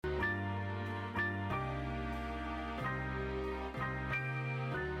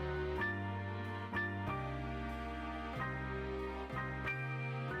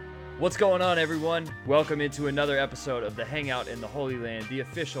What's going on, everyone? Welcome into another episode of the Hangout in the Holy Land, the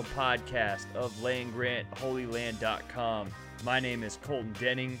official podcast of LandGrantHolyLand.com. My name is Colton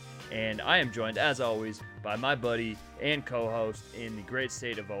Denning, and I am joined, as always, by my buddy and co-host in the great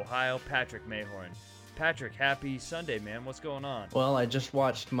state of Ohio, Patrick Mayhorn. Patrick, happy Sunday, man. What's going on? Well, I just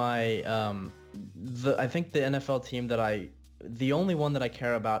watched my, I think the NFL team the only one that I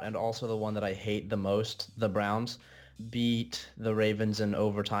care about and also the one that I hate the most, the Browns, beat the Ravens in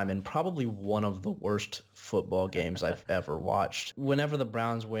overtime in probably one of the worst football games I've ever watched. Whenever the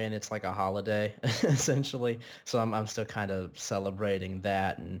Browns win, it's like a holiday, essentially. So I'm still kind of celebrating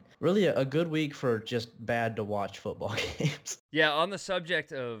that, and really a good week for just bad to watch football games. Yeah, on the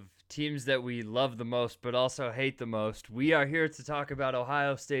subject of teams that we love the most but also hate the most, we are here to talk about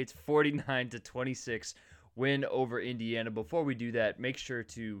Ohio State's 49-26 win over Indiana. Before we do that, make sure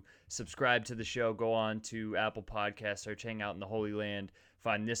to subscribe to the show. Go on to Apple Podcasts, search Hangout in the Holy Land,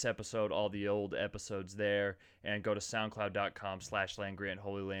 find this episode, all the old episodes there, and go to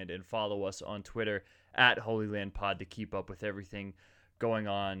soundcloud.com/LandGrantHolyLand and follow us on Twitter at HolyLandPod to keep up with everything going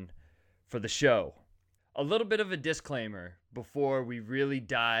on for the show. A little bit of a disclaimer before we really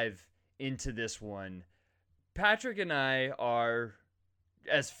dive into this one. Patrick and I are,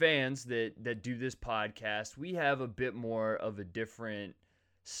 as fans that do this podcast, we have a bit more of a different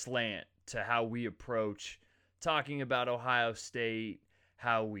slant to how we approach talking about Ohio State,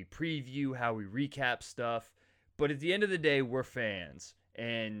 how we preview, how we recap stuff. But at the end of the day, we're fans.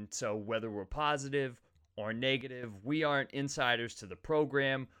 And so whether we're positive or negative, we aren't insiders to the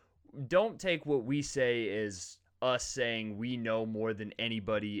program. Don't take what we say as us saying we know more than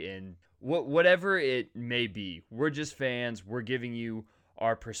anybody, and whatever it may be. We're just fans. We're giving you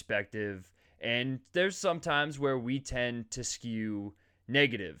our perspective, and there's some times where we tend to skew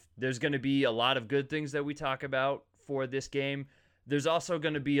negative. There's going to be a lot of good things that we talk about for this game. There's also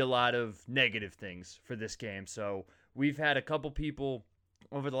going to be a lot of negative things for this game. So we've had a couple people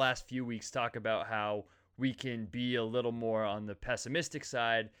over the last few weeks talk about how we can be a little more on the pessimistic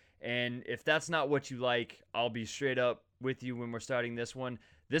side, and if that's not what you like, I'll be straight up with you when we're starting this one.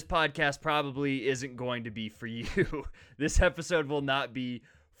 This podcast probably isn't going to be for you. This episode will not be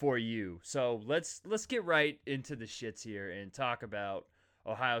for you. So let's get right into the shits here and talk about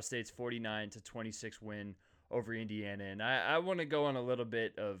Ohio State's 49-26 win over Indiana. And I want to go on a little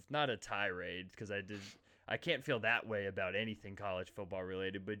bit of, not a tirade, because I can't feel that way about anything college football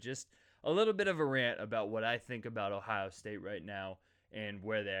related, but just a little bit of a rant about what I think about Ohio State right now and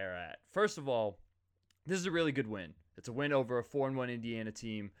where they're at. First of all, this is a really good win. It's a win over a 4-1 Indiana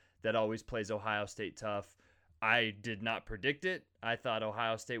team that always plays Ohio State tough. I did not predict it. I thought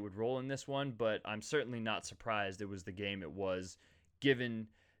Ohio State would roll in this one, but I'm certainly not surprised it was the game it was, given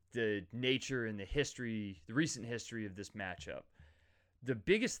the nature and the recent history of this matchup. The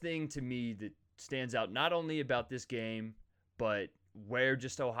biggest thing to me that stands out not only about this game, but where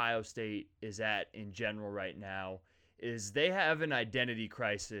just Ohio State is at in general right now, is they have an identity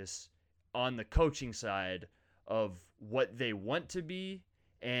crisis on the coaching side of what they want to be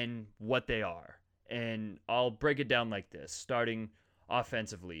and what they are. And I'll break it down like this, starting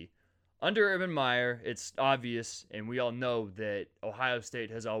offensively. Under Urban Meyer, it's obvious, and we all know that Ohio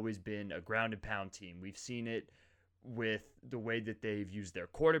State has always been a ground and pound team. We've seen it with the way that they've used their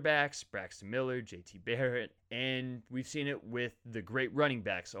quarterbacks, Braxton Miller, JT Barrett, and we've seen it with the great running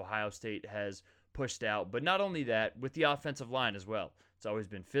backs Ohio State has pushed out. But not only that, with the offensive line as well. It's always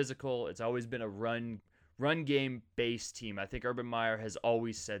been physical. It's always been a run game based team. I think Urban Meyer has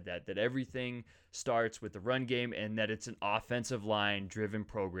always said that everything starts with the run game and that it's an offensive line driven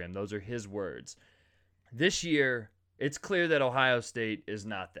program. Those are his words. This year, it's clear that Ohio State is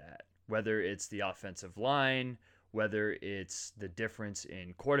not that. Whether it's the offensive line, whether it's the difference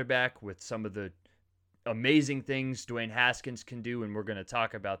in quarterback with some of the amazing things Dwayne Haskins can do, and we're going to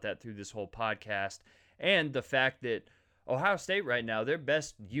talk about that through this whole podcast, and the fact that Ohio State right now, their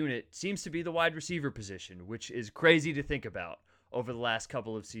best unit seems to be the wide receiver position, which is crazy to think about over the last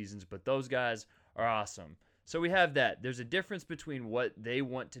couple of seasons, but those guys are awesome. So we have that. There's a difference between what they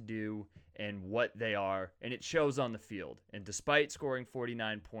want to do and what they are, and it shows on the field. And despite scoring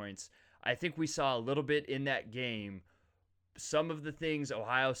 49 points, I think we saw a little bit in that game some of the things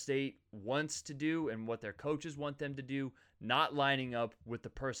Ohio State wants to do and what their coaches want them to do, not lining up with the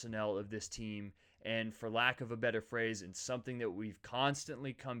personnel of this team. And for lack of a better phrase, and something that we've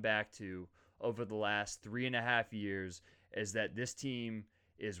constantly come back to over the last 3.5 years, is that this team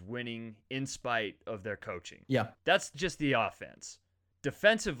is winning in spite of their coaching. Yeah. That's just the offense.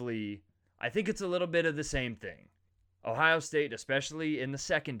 Defensively, I think it's a little bit of the same thing. Ohio State, especially in the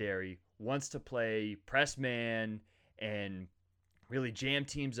secondary, wants to play press man and really jam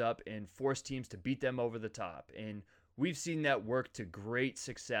teams up and force teams to beat them over the top. And we've seen that work to great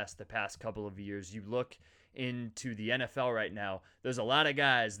success the past couple of years. You look into the NFL right now, there's a lot of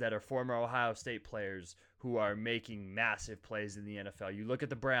guys that are former Ohio State players who are making massive plays in the NFL. You look at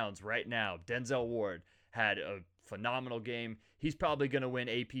the Browns right now, Denzel Ward had a phenomenal game. He's probably going to win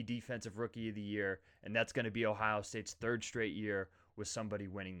AP Defensive Rookie of the Year, and that's going to be Ohio State's third straight year with somebody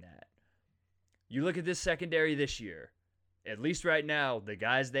winning that. You look at this secondary this year, at least right now, the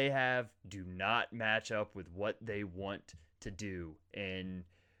guys they have do not match up with what they want to do. And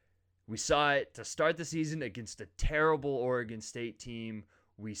we saw it to start the season against a terrible Oregon State team.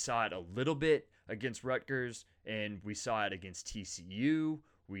 We saw it a little bit against Rutgers, and we saw it against TCU.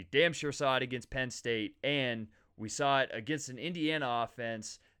 We damn sure saw it against Penn State, and we saw it against an Indiana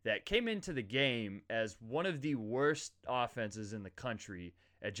offense that came into the game as one of the worst offenses in the country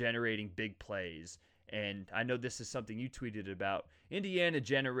at generating big plays. And I know this is something you tweeted about. Indiana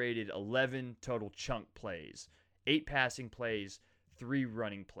generated 11 total chunk plays, 8 passing plays, 3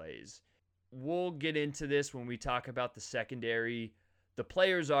 running plays. We'll get into this when we talk about the secondary. The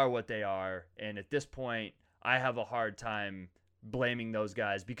players are what they are, and at this point, I have a hard time blaming those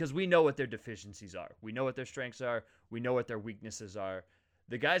guys because we know what their deficiencies are. We know what their strengths are. We know what their weaknesses are.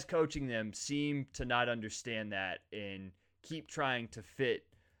 The guys coaching them seem to not understand that and keep trying to fit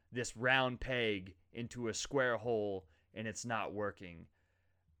this round peg into a square hole, and it's not working.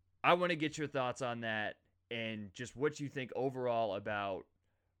 I want to get your thoughts on that and just what you think overall about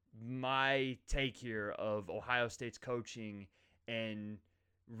my take here of Ohio State's coaching and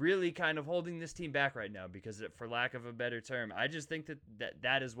really kind of holding this team back right now because, for lack of a better term, I just think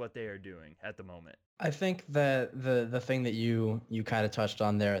that is what they are doing at the moment. I think that the thing that you kind of touched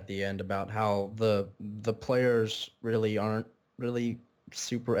on there at the end about how the players really aren't really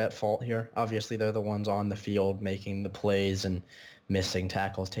super at fault here. Obviously, they're the ones on the field making the plays and missing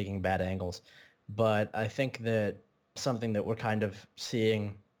tackles, taking bad angles. But I think that something that we're kind of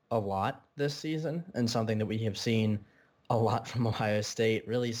seeing a lot this season and something that we have seen a lot from Ohio State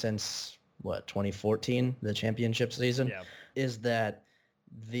really since, 2014, the championship season, is that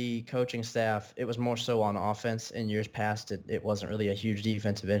the coaching staff, it was more so on offense. In years past, it wasn't really a huge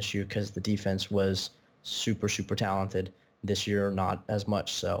defensive issue because the defense was super, super talented. This year, not as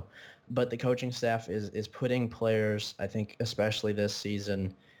much so. But the coaching staff is putting players, I think especially this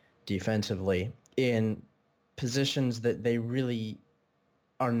season, defensively, in positions that they really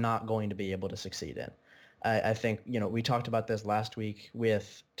are not going to be able to succeed in. I think, we talked about this last week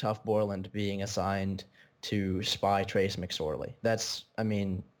with Tuff Borland being assigned to spy Trace McSorley. That's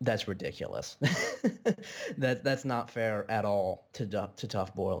ridiculous. That's not fair at all to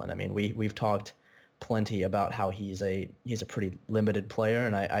Tuff Borland. I mean, we've talked plenty about how he's a pretty limited player,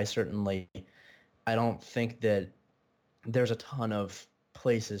 and I don't think that there's a ton of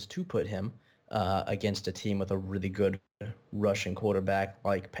places to put him against a team with a really good rushing quarterback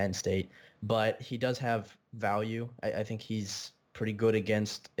like Penn State, but he does have value. I think he's pretty good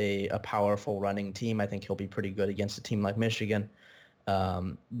against a powerful running team. I think he'll be pretty good against a team like Michigan.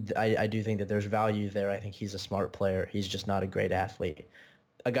 I do think that there's value there. I think he's a smart player. He's just not a great athlete.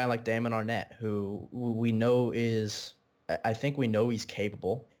 A guy like Damon Arnette, who we know I think we know he's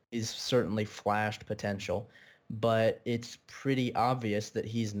capable. He's certainly flashed potential, but it's pretty obvious that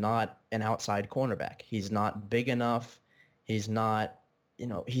he's not an outside cornerback. He's not big enough. He's not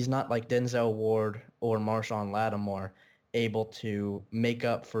like Denzel Ward or Marshawn Lattimore, able to make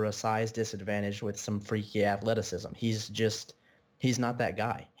up for a size disadvantage with some freaky athleticism. He's not that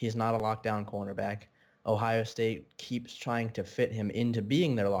guy. He's not a lockdown cornerback. Ohio State keeps trying to fit him into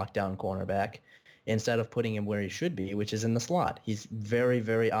being their lockdown cornerback instead of putting him where he should be, which is in the slot. He's very,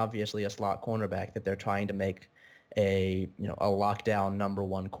 very obviously a slot cornerback that they're trying to make a lockdown number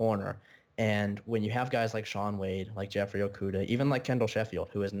one corner. And when you have guys like Shaun Wade, like Jeffrey Okudah, even like Kendall Sheffield,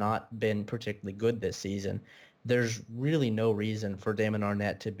 who has not been particularly good this season, there's really no reason for Damon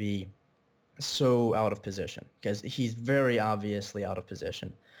Arnette to be so out of position because he's very obviously out of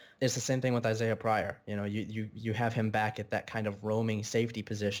position. It's the same thing with Isaiah Pryor. You have him back at that kind of roaming safety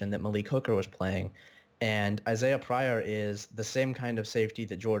position that Malik Hooker was playing. And Isaiah Pryor is the same kind of safety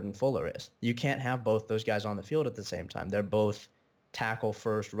that Jordan Fuller is. You can't have both those guys on the field at the same time. They're both tackle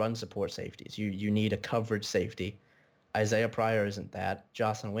first, run support safeties. You need a coverage safety. Isaiah Pryor isn't that.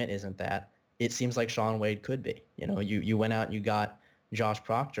 Jocelyn Wint isn't that. It seems like Shaun Wade could be. You went out and you got Josh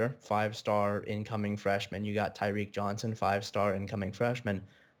Proctor, 5-star incoming freshman. You got Tyreek Johnson, 5-star incoming freshman.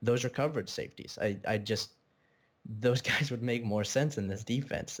 Those are coverage safeties. Those guys would make more sense in this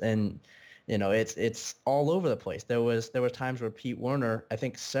defense. And, it's all over the place. There were times where Pete Werner, I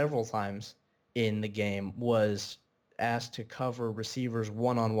think several times in the game, was asked to cover receivers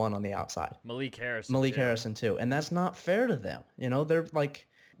one-on-one on the outside. Malik Malik Harrison too. And that's not fair to them. They're like,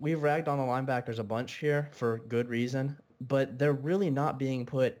 we've ragged on the linebackers a bunch here for good reason, but they're really not being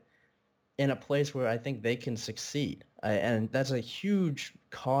put in a place where I think they can succeed. And that's a huge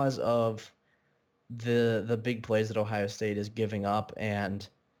cause of the big plays that Ohio State is giving up, and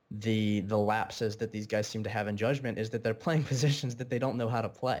the lapses that these guys seem to have in judgment is that they're playing positions that they don't know how to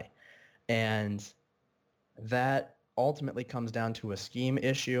play. And that ultimately comes down to a scheme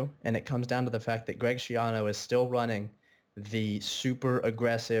issue, and it comes down to the fact that Greg Schiano is still running the super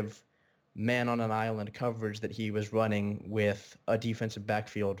aggressive man on an island coverage that he was running with a defensive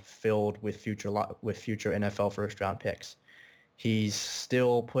backfield filled with future NFL first-round picks. He's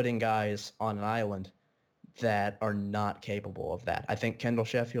still putting guys on an island that are not capable of that. I think Kendall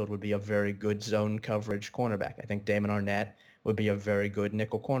Sheffield would be a very good zone coverage cornerback. I think Damon Arnett would be a very good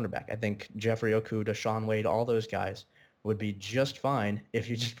nickel cornerback. I think Jeffrey Okudah, Shaun Wade, all those guys would be just fine if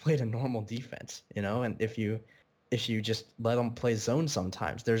you just played a normal defense, and if you just let them play zone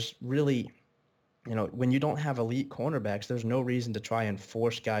sometimes. There's really, when you don't have elite cornerbacks, there's no reason to try and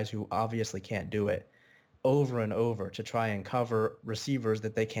force guys who obviously can't do it over and over to try and cover receivers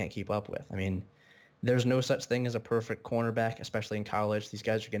that they can't keep up with. I mean, there's no such thing as a perfect cornerback, especially in college. These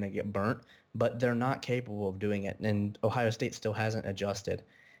guys are going to get burnt, but they're not capable of doing it. And Ohio State still hasn't adjusted.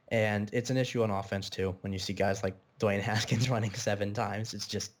 And it's an issue on offense too. When you see guys like Dwayne Haskins running 7 times, it's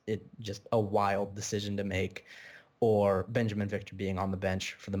just a wild decision to make. Or Benjamin Victor being on the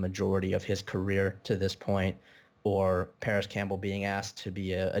bench for the majority of his career to this point, or Paris Campbell being asked to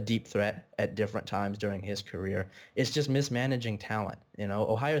be a deep threat at different times during his career. It's just mismanaging talent.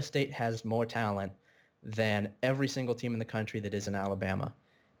 Ohio State has more talent than every single team in the country that is in Alabama.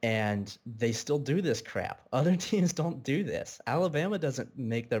 And they still do this crap. Other teams don't do this. Alabama doesn't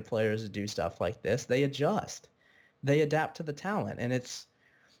make their players do stuff like this. They adjust. They adapt to the talent. And it's,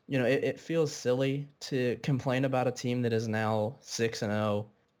 it feels silly to complain about a team that is now 6-0,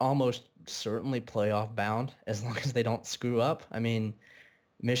 almost certainly playoff bound as long as they don't screw up. I mean,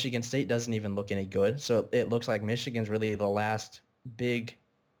 Michigan State doesn't even look any good. So it looks like Michigan's really the last big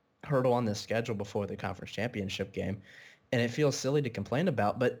hurdle on this schedule before the conference championship game. And it feels silly to complain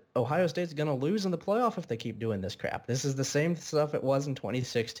about, but Ohio State's going to lose in the playoff if they keep doing this crap. This is the same stuff it was in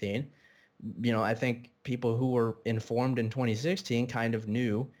 2016. I think people who were informed in 2016 kind of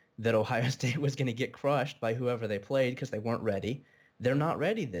knew that Ohio State was going to get crushed by whoever they played because they weren't ready. They're not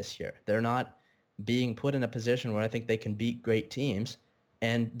ready this year. They're not being put in a position where I think they can beat great teams,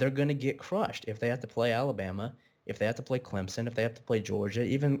 and they're going to get crushed if they have to play Alabama, if they have to play Clemson, if they have to play Georgia,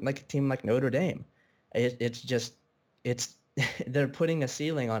 even like a team like Notre Dame. They're putting a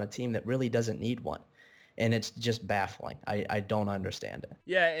ceiling on a team that really doesn't need one, and it's just baffling. I don't understand it.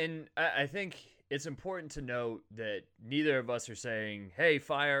 Yeah, and I think it's important to note that neither of us are saying, hey,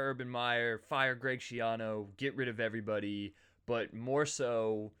 fire Urban Meyer, fire Greg Schiano, get rid of everybody, but more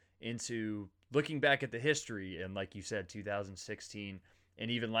so into looking back at the history and, like you said, 2016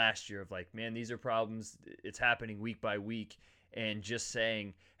 and even last year of like, man, these are problems. It's happening week by week. And just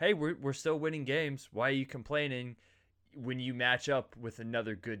saying, hey, we're still winning games. Why are you complaining when you match up with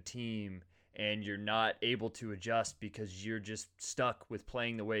another good team and you're not able to adjust because you're just stuck with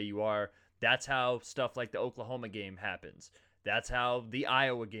playing the way you are? That's how stuff like the Oklahoma game happens. That's how the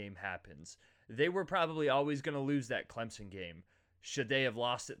Iowa game happens. They were probably always going to lose that Clemson game. Should they have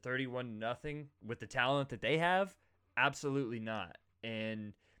lost it 31-0 with the talent that they have? Absolutely not.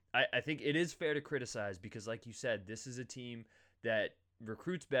 And I think it is fair to criticize because, like you said, this is a team that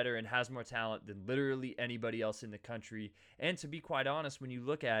recruits better and has more talent than literally anybody else in the country. And to be quite honest, when you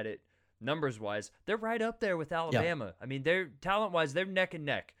look at it, numbers-wise, they're right up there with Alabama. Yeah. I mean, they're talent-wise, they're neck and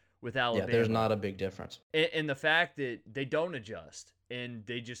neck with Alabama. Yeah, there's not a big difference. And the fact that they don't adjust and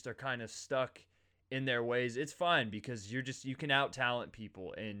they just are kind of stuck in their ways, it's fine because you can out-talent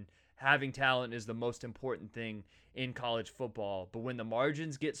people, and having talent is the most important thing in college football. But when the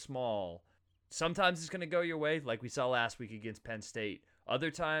margins get small, sometimes it's going to go your way, like we saw last week against Penn State.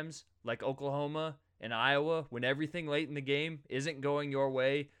 Other times, like Oklahoma and Iowa, when everything late in the game isn't going your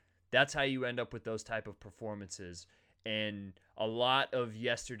way, that's how you end up with those type of performances. And a lot of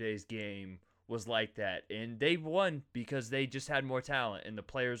yesterday's game was like that. And they won because they just had more talent, and the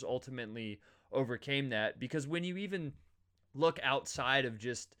players ultimately overcame that. Because when you even look outside of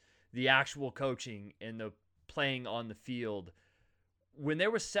just the actual coaching and the playing on the field, when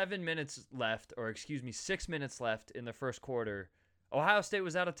there was 6 minutes left in the first quarter, Ohio State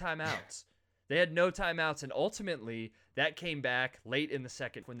was out of timeouts. They had no timeouts, and ultimately that came back late in the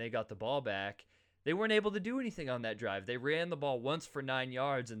second when they got the ball back. they weren't able to do anything on that drive. They ran the ball once for 9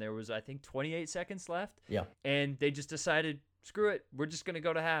 yards, and there was, I think, 28 seconds left. Yeah. And they just decided, screw it, we're just going to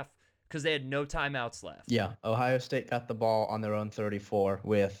go to half because they had no timeouts left. Yeah, Ohio State got the ball on their own 34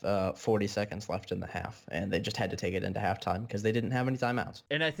 with 40 seconds left in the half, and they just had to take it into halftime because they didn't have any timeouts.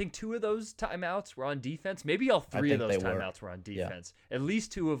 And I think 2 of those timeouts were on defense. Maybe all 3 of those timeouts were on defense. Yeah. At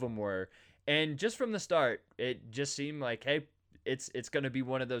least 2 of them were. And just from the start, it just seemed like, hey, it's going to be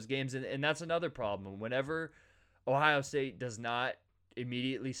one of those games. And that's another problem. Whenever Ohio State does not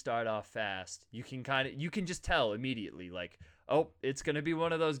immediately start off fast, you can just tell immediately, like, oh, it's going to be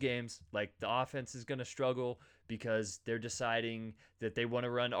one of those games. Like, the offense is going to struggle because they're deciding that they want to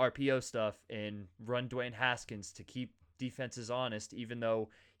run RPO stuff and run Dwayne Haskins to keep defenses honest, even though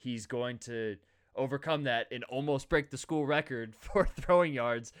he's going to overcome that and almost break the school record for throwing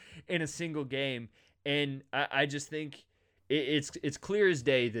yards in a single game. And I just think it's clear as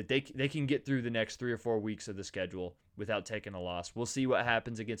day that they can get through the next 3 or 4 weeks of the schedule without taking a loss. We'll see what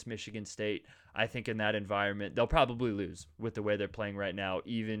happens against Michigan State. I think in that environment, they'll probably lose with the way they're playing right now,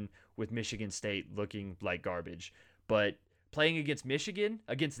 even with Michigan State looking like garbage. But playing against Michigan,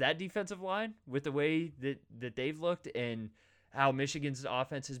 against that defensive line, with the way that they've looked and how Michigan's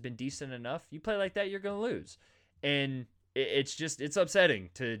offense has been decent enough, you play like that, you're going to lose. And it's upsetting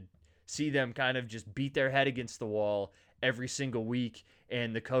to see them kind of just beat their head against the wall every single week,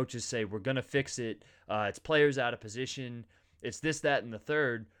 and the coaches say, we're going to fix it. It's players out of position. It's this, that, and the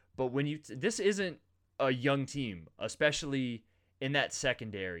third. But this isn't a young team, especially in that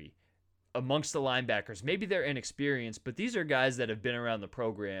secondary amongst the linebackers. Maybe they're inexperienced, but these are guys that have been around the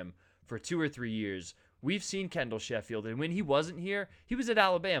program for 2 or 3 years. We've seen Kendall Sheffield, and when he wasn't here, he was at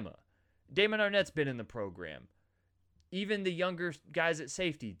Alabama. Damon Arnett's been in the program. Even the younger guys at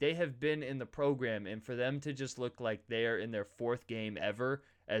safety, they have been in the program, and for them to just look like they're in their 4th game ever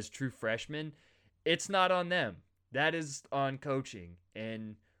as true freshmen, it's not on them. That is on coaching,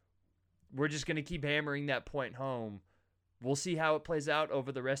 and we're just going to keep hammering that point home. We'll see how it plays out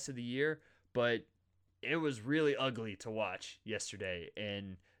over the rest of the year, but it was really ugly to watch yesterday,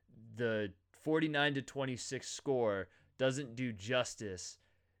 and the 49-26 score doesn't do justice.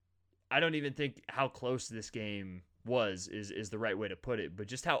 I don't even think how close this game was is the right way to put it, but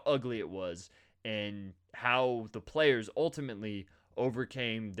just how ugly it was and how the players ultimately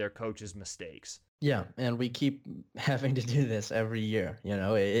overcame their coach's mistakes. Yeah, and we keep having to do this every year. You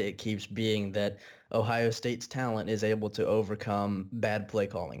know, it keeps being that Ohio State's talent is able to overcome bad play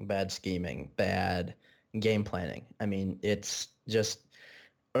calling, bad scheming, bad game planning. I mean, it's just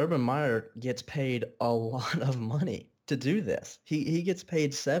Urban Meyer gets paid a lot of money to do this. He gets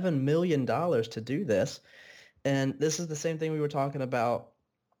paid $7 million to do this. And this is the same thing we were talking about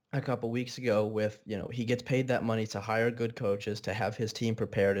a couple weeks ago with, you know, he gets paid that money to hire good coaches, to have his team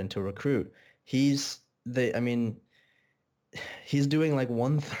prepared and to recruit. He's doing like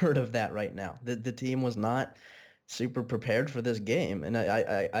 1/3 of that right now. The team was not super prepared for this game. And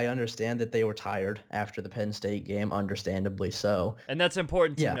I understand that they were tired after the Penn State game, understandably so. And that's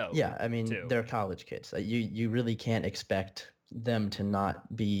important to know. Yeah, I mean, they're college kids. You really can't expect them to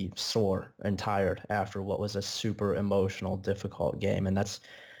not be sore and tired after what was a super emotional, difficult game. And that's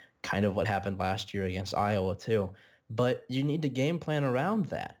kind of what happened last year against Iowa too. But you need to game plan around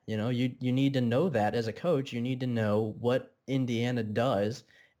that. You know, you need to know that as a coach. You need to know what Indiana does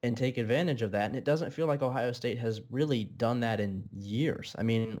and take advantage of that. And it doesn't feel like Ohio State has really done that in years. I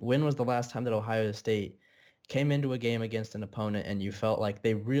mean, when was the last time that Ohio State came into a game against an opponent and you felt like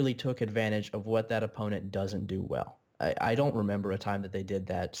they really took advantage of what that opponent doesn't do well? I don't remember a time that they did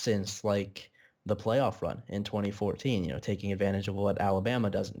that since like the playoff run in 2014, you know, taking advantage of what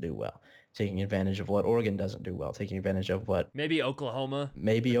Alabama doesn't do well, taking advantage of what Oregon doesn't do well, taking advantage of what maybe Oklahoma.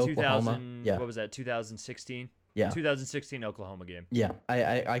 Yeah. What was that? 2016? Yeah. 2016 Oklahoma game. Yeah,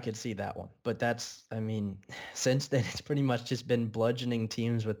 I could see that one. But that's, I mean, since then it's pretty much just been bludgeoning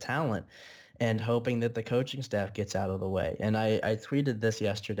teams with talent and hoping that the coaching staff gets out of the way. And I tweeted this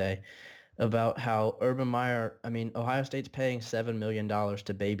yesterday about how Urban Meyer, I mean, Ohio State's paying $7 million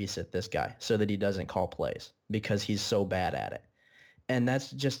to babysit this guy so that he doesn't call plays because he's so bad at it. And that's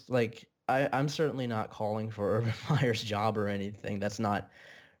just like, I'm certainly not calling for Urban Meyer's job or anything. That's not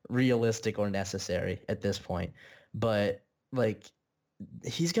realistic or necessary at this point. But like,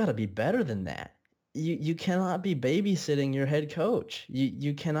 he's got to be better than that. You cannot be babysitting your head coach.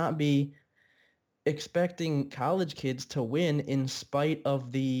 You cannot be expecting college kids to win in spite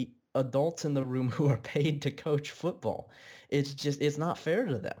of the adults in the room who are paid to coach football. It's not fair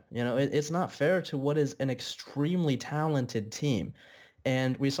to them. You know, it's not fair to what is an extremely talented team.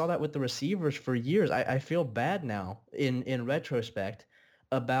 And we saw that with the receivers for years. I feel bad now in retrospect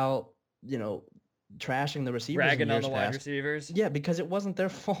about, you know, trashing the receivers in Ragging on years the wide past. receivers. Yeah, because it wasn't their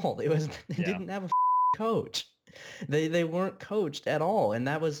fault. It was they didn't have a coach. They weren't coached at all, and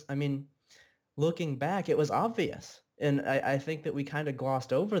that was, I mean, looking back, it was obvious. And I think that we kind of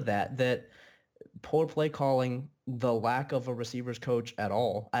glossed over that poor play calling, the lack of a receivers coach at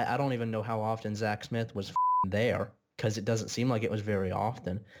all. I don't even know how often Zach Smith was there, because it doesn't seem like it was very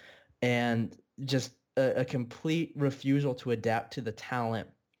often. And just a complete refusal to adapt to the talent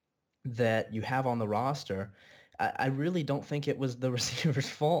that you have on the roster. I really don't think it was the receivers'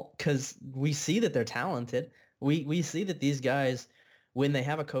 fault, because we see that they're talented. We see that these guys, when they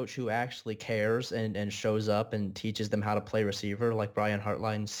have a coach who actually cares and shows up and teaches them how to play receiver, like Brian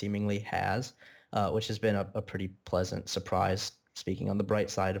Hartline seemingly has, which has been a pretty pleasant surprise. Speaking on the bright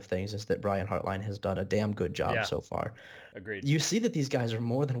side of things, is that Brian Hartline has done a damn good job so far. Agreed. You see that these guys are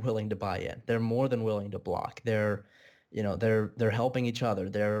more than willing to buy in. They're more than willing to block. They're helping each other.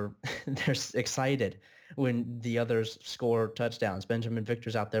 They're excited when the others score touchdowns. Benjamin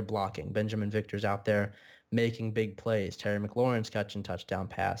Victor's out there blocking. Benjamin Victor's out there making big plays. Terry McLaurin's catching touchdown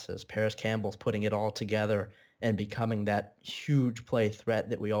passes. Paris Campbell's putting it all together and becoming that huge play threat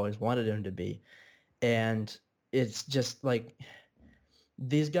that we always wanted him to be. And it's just like,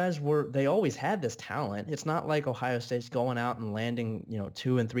 these guys they always had this talent. It's not like Ohio State's going out and landing,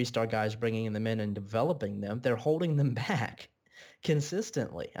 2 and 3 star guys, bringing them in and developing them. They're holding them back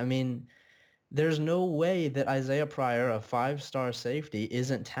consistently. I mean, there's no way that Isaiah Pryor, a 5-star safety,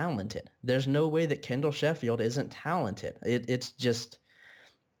 isn't talented. There's no way that Kendall Sheffield isn't talented. It's just,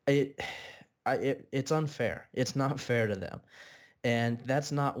 it's unfair. It's not fair to them. And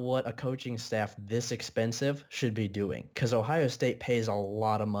that's not what a coaching staff this expensive should be doing, because Ohio State pays a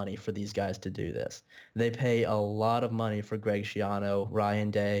lot of money for these guys to do this. They pay a lot of money for Greg Schiano,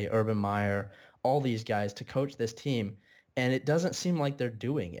 Ryan Day, Urban Meyer, all these guys to coach this team, and it doesn't seem like they're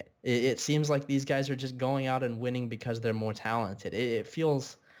doing it. It seems like these guys are just going out and winning because they're more talented. It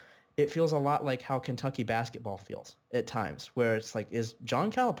feels a lot like how Kentucky basketball feels at times, where it's like, is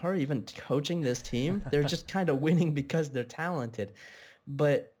John Calipari even coaching this team? They're just kind of winning because they're talented.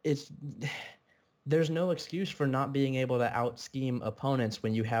 But there's no excuse for not being able to out-scheme opponents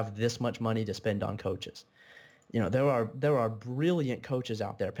when you have this much money to spend on coaches. There are brilliant coaches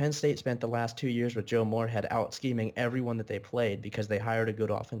out there. Penn State spent the last 2 years with Joe Moorhead out-scheming everyone that they played because they hired a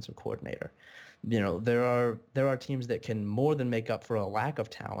good offensive coordinator. There are teams that can more than make up for a lack of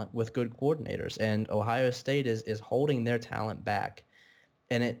talent with good coordinators, and Ohio State is holding their talent back,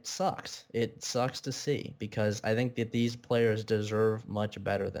 and it sucks. It sucks to see, because I think that these players deserve much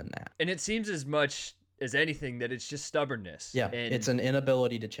better than that. And it seems as much as anything that it's just stubbornness. Yeah, and it's an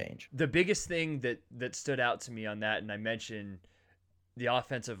inability to change. The biggest thing that stood out to me on that, and I mentioned the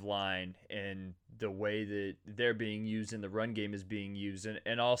offensive line and the way that they're being used and the run game is being used.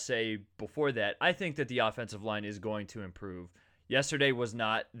 And I'll say before that, I think that the offensive line is going to improve. Yesterday was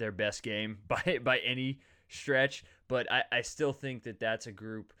not their best game by any stretch, but I still think that that's a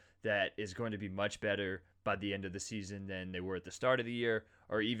group that is going to be much better by the end of the season than they were at the start of the year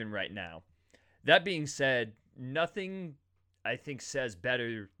or even right now. That being said, nothing I think says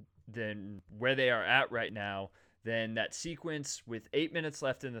better than where they are at right now than that sequence with 8 minutes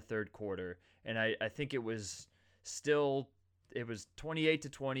left in the third quarter. And I think it was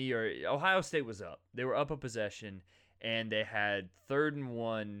 28-20, or Ohio State was up. They were up a possession, and they had 3rd and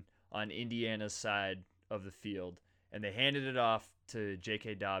 1 on Indiana's side of the field. And they handed it off to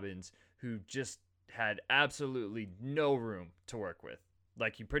J.K. Dobbins, who just had absolutely no room to work with.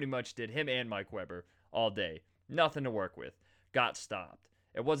 Like, he pretty much did, him and Mike Weber, all day. Nothing to work with. Got stopped.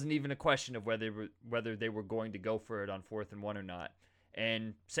 It wasn't even a question of whether they were going to go for it on 4th and 1 or not.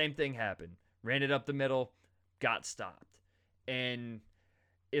 And same thing happened. Ran it up the middle, got stopped. And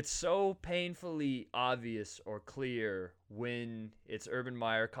it's so painfully obvious or clear when it's Urban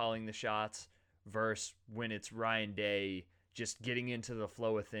Meyer calling the shots versus when it's Ryan Day just getting into the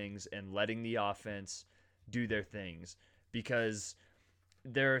flow of things and letting the offense do their things. Because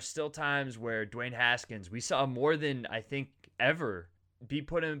there are still times where Dwayne Haskins, we saw more than I think ever, be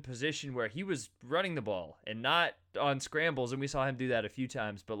put in a position where he was running the ball and not on scrambles, and we saw him do that a few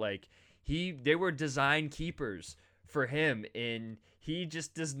times, but like they were design keepers for him, and he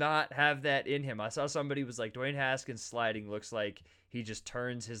just does not have that in him. I saw somebody was like, Dwayne Haskins sliding looks like he just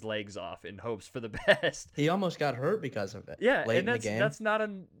turns his legs off and hopes for the best. He almost got hurt because of it. Yeah, late and in the game. that's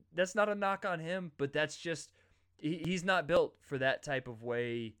not a knock on him, but that's just he's not built for that type of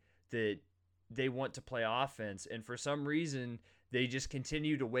way that they want to play offense, and for some reason they just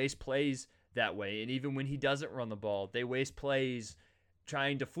continue to waste plays that way. And even when he doesn't run the ball, they waste plays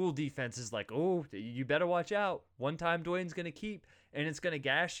trying to fool defenses like, oh, you better watch out. One time Dwayne's going to keep. and it's going to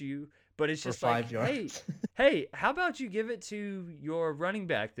gash you. But it's For just like, 5 yards. hey, how about you give it to your running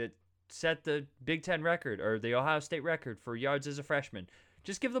back that set the Big Ten record or the Ohio State record for yards as a freshman?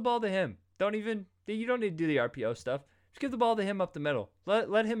 Just give the ball to him. You don't need to do the RPO stuff. Just give the ball to him up the middle.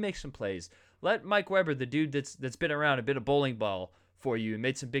 Let him make some plays. Let Mike Weber, the dude that's been around a bit of bowling ball for you and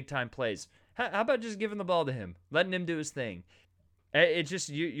made some big time plays. How about just giving the ball to him, letting him do his thing? It's just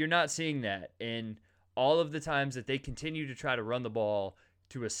you're not seeing that. And all of the times that they continue to try to run the ball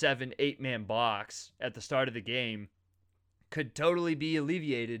to a 7-8 man box at the start of the game could totally be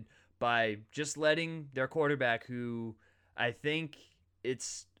alleviated by just letting their quarterback, who I think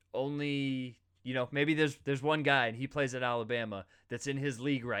it's only, maybe there's one guy and he plays at Alabama that's in his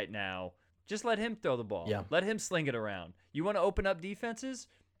league right now. Just let him throw the ball. Yeah. Let him sling it around. You want to open up defenses?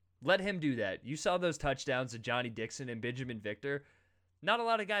 Let him do that. You saw those touchdowns to Johnny Dixon and Benjamin Victor. Not a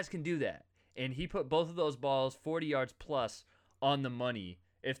lot of guys can do that. And he put both of those balls 40 yards plus on the money.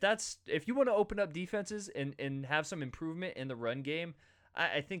 If you want to open up defenses and have some improvement in the run game,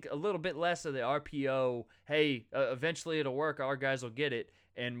 I think a little bit less of the RPO, hey, eventually it'll work, our guys will get it,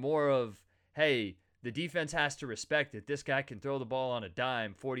 and more of, hey, the defense has to respect it. This guy can throw the ball on a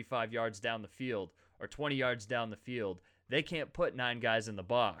dime 45 yards down the field or 20 yards down the field. They can't put 9 guys in the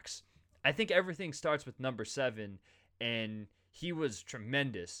box. I think everything starts with number 7, and he was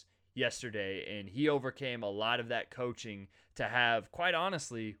tremendous yesterday, and he overcame a lot of that coaching to have, quite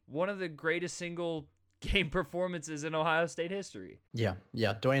honestly, one of the greatest single game performances in Ohio State history. Yeah.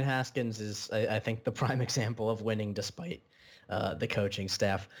 Dwayne Haskins is, I think, the prime example of winning despite the coaching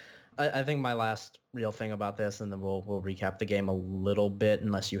staff. I think my last real thing about this, and then we'll recap the game a little bit,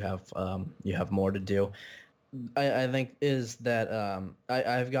 unless you have more to do. I think is that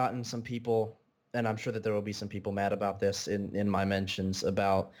I've gotten some people, and I'm sure that there will be some people mad about this in my mentions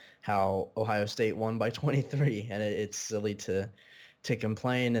about how Ohio State won by 23, and it's silly to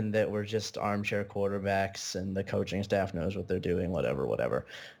complain, and that we're just armchair quarterbacks and the coaching staff knows what they're doing, whatever.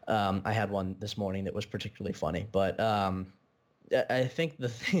 I had one this morning that was particularly funny, but I think the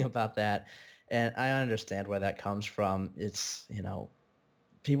thing about that, and I understand where that comes from, it's,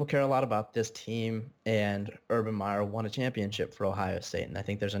 people care a lot about this team, and Urban Meyer won a championship for Ohio State, and I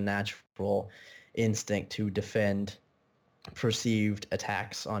think there's a natural instinct to defend perceived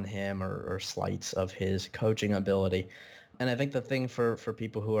attacks on him or slights of his coaching ability. And I think the thing for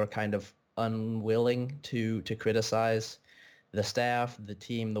people who are kind of unwilling to criticize the staff, the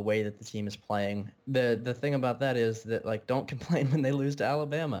team, the way that the team is playing, the thing about that is that, like, don't complain when they lose to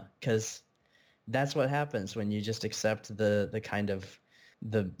Alabama, because that's what happens when you just accept the kind of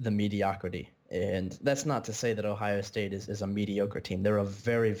the mediocrity. And that's not to say that Ohio State is a mediocre team. They're a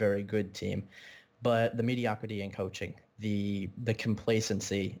very, very good team. But the mediocrity in coaching, the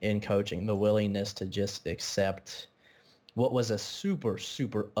complacency in coaching, the willingness to just accept what was a super,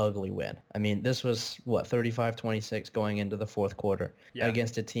 super ugly win. I mean, this was, 35-26 going into the fourth quarter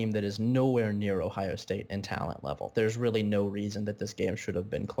against a team that is nowhere near Ohio State in talent level. There's really no reason that this game should have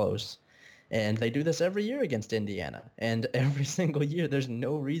been close. And they do this every year against Indiana. And every single year, there's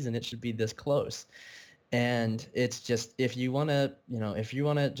no reason it should be this close. And it's just, if you want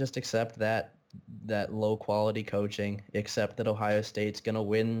to just accept that low quality coaching, accept that Ohio State's going to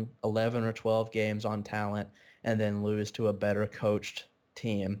win 11 or 12 games on talent and then lose to a better coached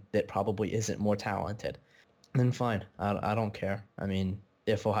team that probably isn't more talented, then fine. I don't care. I mean,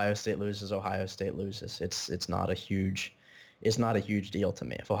 if Ohio State loses, Ohio State loses. It's not a huge deal to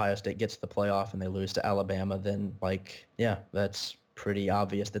me. If Ohio State gets to the playoff and they lose to Alabama, then that's pretty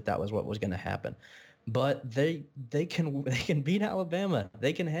obvious that was what was going to happen. But they can beat Alabama.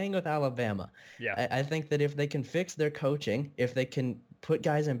 They can hang with Alabama. Yeah. I think that if they can fix their coaching, if they can put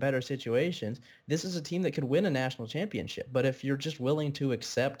guys in better situations, this is a team that could win a national championship. But if you're just willing to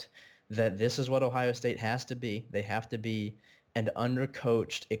accept that this is what Ohio State has to be, they have to be an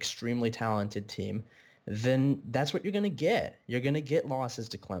undercoached, extremely talented team, then that's what you're going to get. You're going to get losses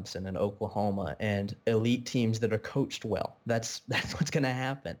to Clemson and Oklahoma and elite teams that are coached well. That's what's going to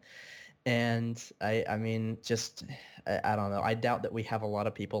happen. And I don't know. I doubt that we have a lot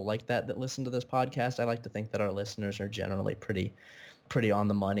of people like that listen to this podcast. I like to think that our listeners are generally pretty on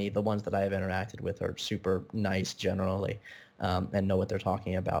the money. The ones that I have interacted with are super nice generally, and know what they're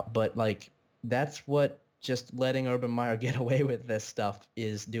talking about. But that's what just letting Urban Meyer get away with this stuff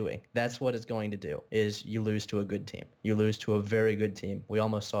is doing. That's what it's going to do, is you lose to a good team. You lose to a very good team. We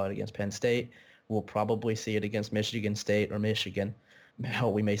almost saw it against Penn State. We'll probably see it against Michigan State or Michigan.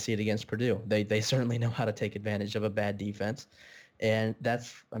 Hell, we may see it against Purdue. They certainly know how to take advantage of a bad defense. And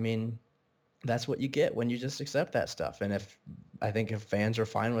that's what you get when you just accept that stuff. And I think if fans are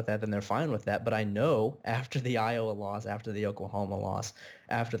fine with that, then they're fine with that. But I know after the Iowa loss, after the Oklahoma loss,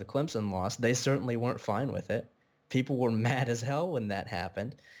 after the Clemson loss, they certainly weren't fine with it. People were mad as hell when that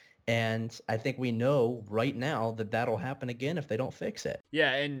happened. And I think we know right now that that'll happen again if they don't fix it.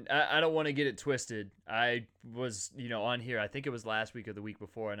 Yeah, and I don't want to get it twisted. I was, on here, I think it was last week or the week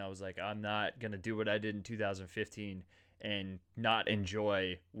before, and I was like, I'm not going to do what I did in 2015 and not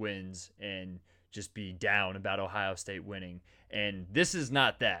enjoy wins and just be down about Ohio State winning. And this is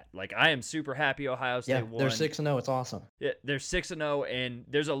not that. Like, I am super happy Ohio State won. They're 6-0. It's awesome. Yeah, they're 6-0, and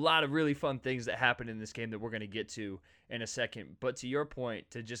there's a lot of really fun things that happened in this game that we're going to get to in a second. But to your point,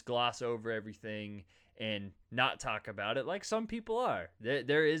 to just gloss over everything and not talk about it like some people are.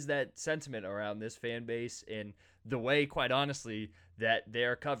 There is that sentiment around this fan base and the way, quite honestly, that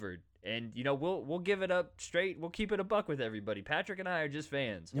they're covered. And, we'll give it up straight. We'll keep it a buck with everybody. Patrick and I are just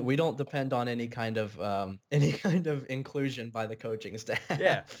fans. We don't depend on any kind of inclusion by the coaching staff.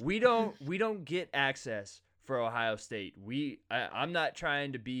 Yeah, we don't get access for Ohio State. I'm not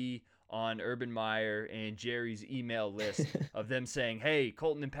trying to be on Urban Meyer and Jerry's email list of them saying, hey,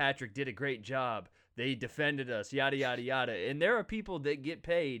 Colton and Patrick did a great job. They defended us, yada, yada, yada. And there are people that get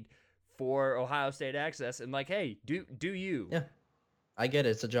paid for Ohio State access and like, hey, do you? Yeah. I get it.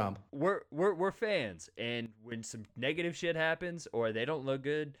 It's a job. We're fans, and when some negative shit happens or they don't look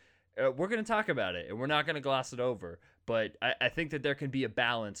good, we're going to talk about it, and we're not going to gloss it over. But I think that there can be a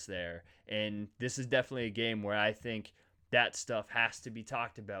balance there, and this is definitely a game where I think that stuff has to be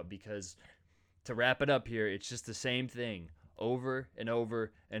talked about because, to wrap it up here, it's just the same thing over and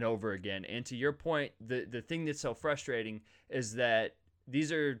over and over again. And to your point, the thing that's so frustrating is that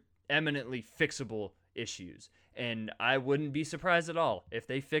these are eminently fixable issues. And I wouldn't be surprised at all if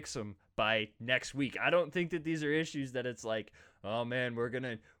they fix them by next week. I don't think that these are issues that it's like, oh man, we're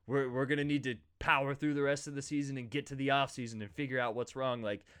gonna need to power through the rest of the season and get to the off season and figure out what's wrong.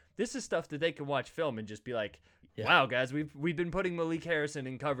 Like, this is stuff that they can watch film and just be like, wow, guys, we've been putting Malik Harrison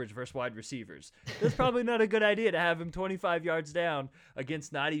in coverage versus wide receivers. That's probably not a good idea to have him 25 yards down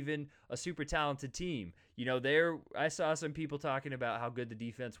against not even a super talented team. I saw some people talking about how good the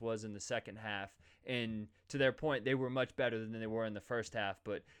defense was in the second half. And to their point, they were much better than they were in the first half.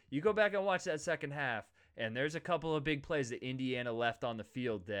 But you go back and watch that second half, and there's a couple of big plays that Indiana left on the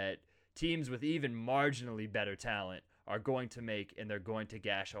field that teams with even marginally better talent are going to make, and they're going to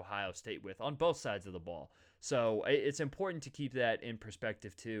gash Ohio State with on both sides of the ball. So it's important to keep that in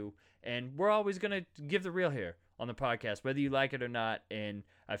perspective too. And we're always going to give the real here on the podcast, whether you like it or not. And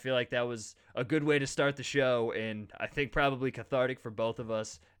I feel like that was a good way to start the show, and I think probably cathartic for both of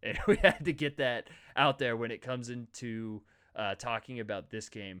us. And we had to get that out there when it comes into talking about this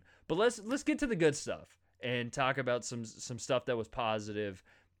game. But let's get to the good stuff and talk about some stuff that was positive.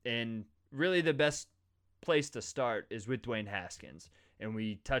 And really the best place to start is with Dwayne Haskins. And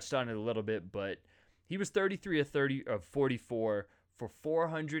we touched on it a little bit, but he was 33 of 44 for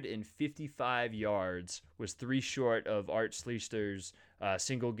 455 yards, was 3 short of Art Schlichter's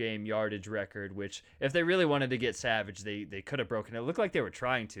single-game yardage record, which if they really wanted to get savage, they could have broken it. It looked like they were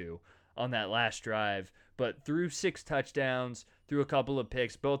trying to on that last drive, but threw 6 touchdowns, threw a couple of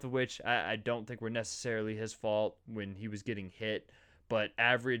picks, both of which I don't think were necessarily his fault when he was getting hit, but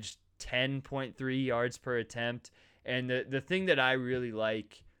averaged 10.3 yards per attempt. And the thing that I really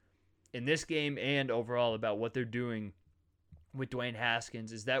like in this game and overall about what they're doing with Dwayne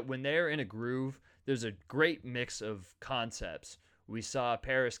Haskins is that when they're in a groove, there's a great mix of concepts. We saw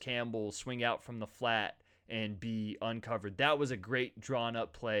Paris Campbell swing out from the flat and be uncovered. That was a great drawn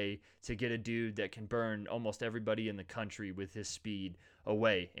up play to get a dude that can burn almost everybody in the country with his speed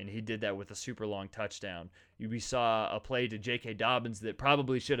away. And he did that with a super long touchdown. We saw a play to J.K. Dobbins that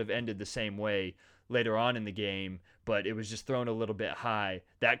probably should have ended the same way later on in the game, but it was just thrown a little bit high.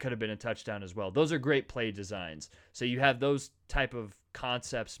 That could have been a touchdown as well. Those are great play designs. So you have those type of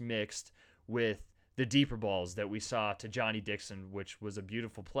concepts mixed with the deeper balls that we saw to Johnny Dixon, which was a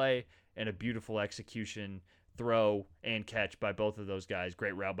beautiful play and a beautiful execution, throw and catch by both of those guys.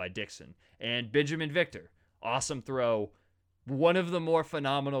 Great route by Dixon. And Benjamin Victor, awesome throw. One of the more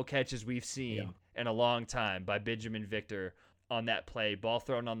phenomenal catches we've seen in a long time by Benjamin Victor on that play. Ball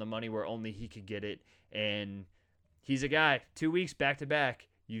thrown on the money where only he could get it. And he's a guy, 2 weeks back-to-back.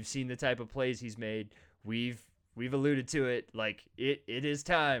 You've seen the type of plays he's made. We've alluded to it. Like, it is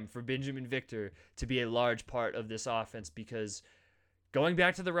time for Benjamin Victor to be a large part of this offense, because going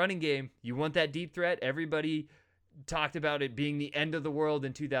back to the running game, you want that deep threat. Everybody talked about it being the end of the world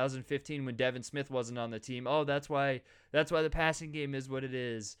in 2015 when Devin Smith wasn't on the team. Oh, that's why the passing game is what it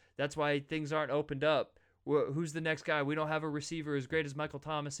is. That's why things aren't opened up. Who's the next guy? We don't have a receiver as great as Michael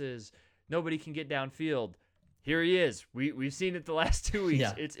Thomas is. nobody can get downfield. Here he is. We've seen it the last 2 weeks.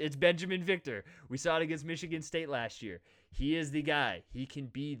 Yeah. It's Benjamin Victor. We saw it against Michigan State last year. He is the guy. He can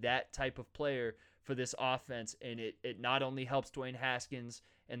be that type of player for this offense, and it not only helps Dwayne Haskins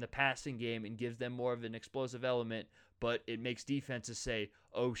and the passing game and gives them more of an explosive element, but it makes defenses say,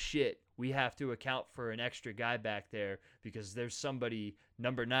 oh shit, we have to account for an extra guy back there because there's somebody,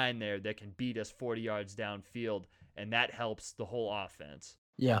 number 9 there, that can beat us 40 yards downfield, and that helps the whole offense.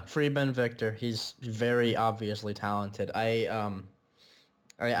 Yeah, free Ben Victor. He's very obviously talented.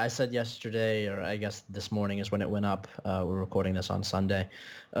 I said yesterday, or I guess this morning is when it went up. We're recording this on Sunday,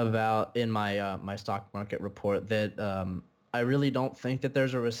 about in my my stock market report that I really don't think that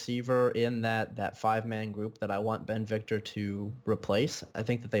there's a receiver in that 5-man group that I want Ben Victor to replace. I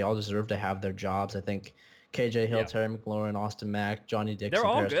think that they all deserve to have their jobs. I think KJ Hill, Terry McLaurin, Austin Mack, Johnny Dixon,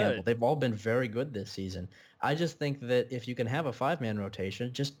 Paris Campbell, they've all been very good this season. I just think that if you can have a 5-man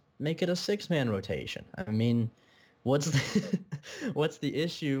rotation, just make it a 6-man rotation. I mean, what's the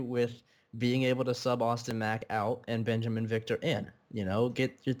issue with being able to sub Austin Mack out and Benjamin Victor in? You know,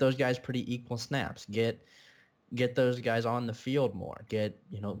 get those guys pretty equal snaps. Get those guys on the field more. Get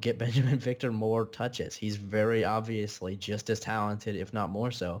Benjamin Victor more touches. He's very obviously just as talented, if not more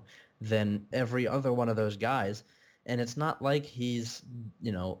so, than every other one of those guys. And it's not like he's,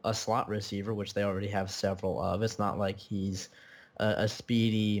 a slot receiver, which they already have several of. It's not like he's a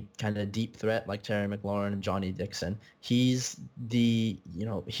speedy kind of deep threat like Terry McLaurin and Johnny Dixon. He's the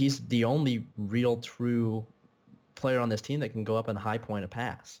only real true player on this team that can go up and high point a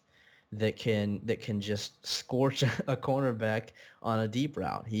pass, that can just scorch a cornerback on a deep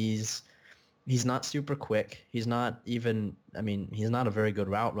route. He's not super quick. He's not a very good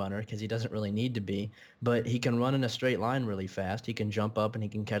route runner because he doesn't really need to be, but he can run in a straight line really fast. He can jump up and he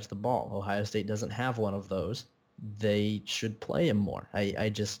can catch the ball. Ohio State doesn't have one of those. They should play him more.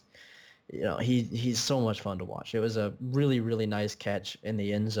 He's so much fun to watch. It was a really, really nice catch in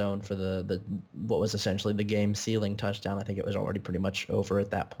the end zone for the what was essentially the game sealing touchdown. I think it was already pretty much over at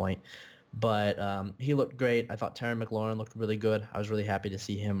that point. But he looked great. I thought Terry McLaurin looked really good. I was really happy to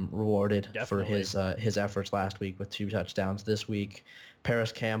see him rewarded for his efforts last week with 2 touchdowns this week.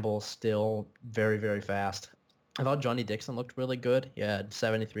 Paris Campbell still very, very fast. I thought Johnny Dixon looked really good. He had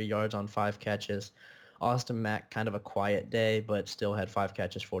 73 yards on 5 catches. Austin Mack, kind of a quiet day, but still had 5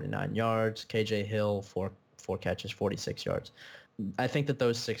 catches, 49 yards. KJ Hill, 4 catches, 46 yards. I think that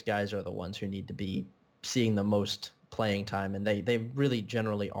those 6 guys are the ones who need to be seeing the most playing time, and they really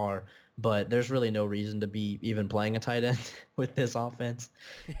generally are. But there's really no reason to be even playing a tight end with this offense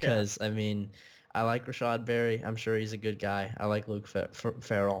because, I like Rashad Berry. I'm sure he's a good guy. I like Luke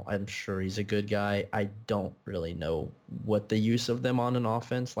Farrell. I'm sure he's a good guy. I don't really know what the use of them on an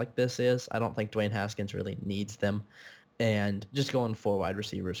offense like this is. I don't think Dwayne Haskins really needs them. And just going 4 wide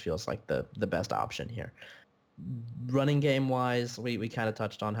receivers feels like the best option here. Running game-wise, we kind of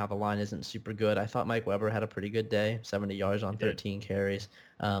touched on how the line isn't super good. I thought Mike Weber had a pretty good day, 70 yards on 13 carries.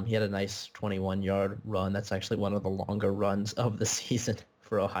 He had a nice 21-yard run. That's actually one of the longer runs of the season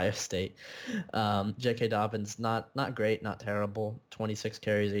for Ohio State. J.K. Dobbins, not great, not terrible. 26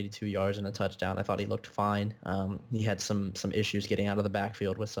 carries, 82 yards, and a touchdown. I thought he looked fine. He had some issues getting out of the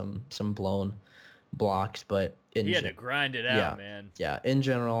backfield with some blown blocks, but he had to grind it out, man. Yeah, in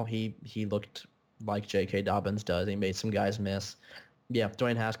general, he looked like J.K. Dobbins does. He made some guys miss. Yeah,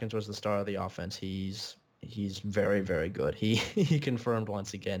 Dwayne Haskins was the star of the offense. He's very, very good. He confirmed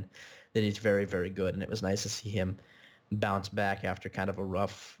once again that he's very, very good, and it was nice to see him bounce back after kind of a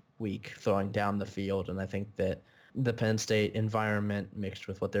rough week throwing down the field. And I think that the Penn State environment mixed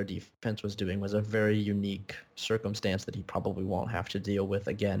with what their defense was doing was a very unique circumstance that he probably won't have to deal with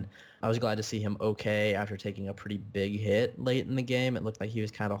again. I was glad to see him okay after taking a pretty big hit late in the game. It looked like he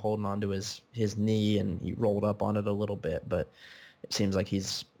was kind of holding on to his knee and he rolled up on it a little bit, but it seems like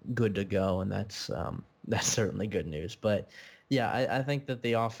he's good to go, and that's certainly good news. But yeah, I think that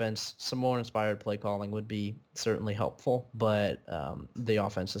the offense, some more inspired play calling would be certainly helpful, but the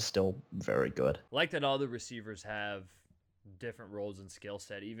offense is still very good. Like that all the receivers have different roles and skill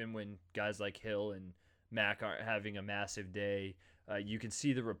set. Even when guys like Hill and Mack aren't having a massive day, you can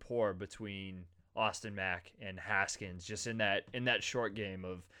see the rapport between Austin Mack and Haskins just in that short game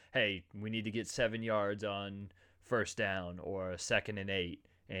of, hey, we need to get 7 yards on first down or a 2nd and 8.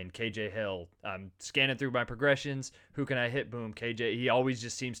 And KJ Hill, I'm scanning through my progressions. Who can I hit? Boom, KJ. He always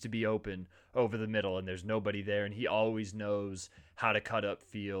just seems to be open over the middle, and there's nobody there. And he always knows how to cut up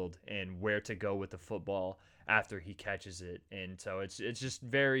field and where to go with the football after he catches it. And so it's just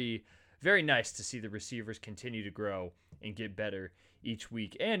very, very nice to see the receivers continue to grow and get better each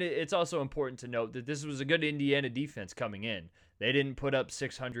week. And it's also important to note that this was a good Indiana defense coming in. They didn't put up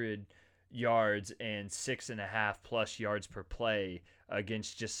 600 yards and 6.5 plus yards per play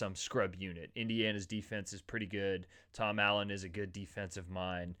against just some scrub unit. Indiana's defense is pretty good. Tom Allen is a good defensive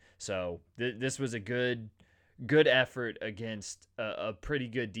mind. So this was a good effort against a pretty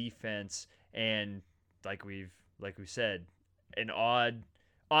good defense. And like we said, an odd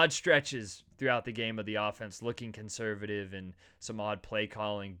stretches throughout the game of the offense looking conservative and some odd play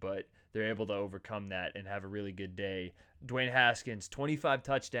calling, but they're able to overcome that and have a really good day. Dwayne Haskins, 25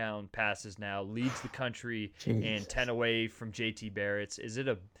 touchdown passes now, leads the country and 10 away from JT Barrett's. Is it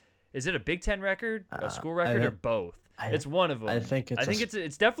a Big Ten record, a school record, or both? It's one of them. I think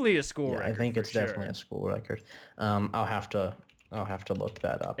it's definitely a school record. I think it's definitely a school record. I'll have to look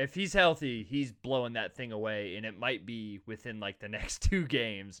that up. If he's healthy, he's blowing that thing away, and it might be within like the next 2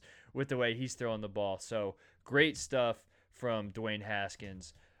 games with the way he's throwing the ball. So great stuff from Dwayne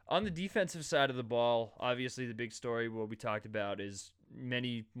Haskins. On the defensive side of the ball, obviously the big story, what we talked about, is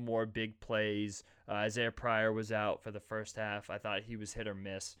many more big plays. Isaiah Pryor was out for the first half. I thought he was hit or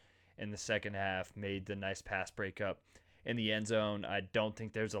miss in the second half, made the nice pass breakup in the end zone. I don't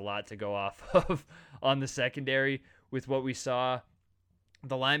think there's a lot to go off of on the secondary with what we saw.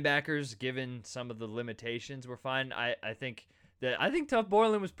 The linebackers, given some of the limitations, were fine. I think Tuf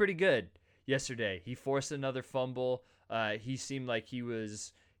Borland was pretty good yesterday. He forced another fumble. He seemed like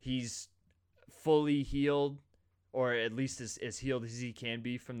he's fully healed, or at least as healed as he can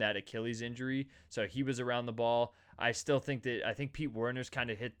be from that Achilles injury. So he was around the ball. I think Pete Werner's kind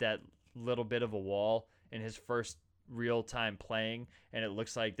of hit that little bit of a wall in his first real time playing, and it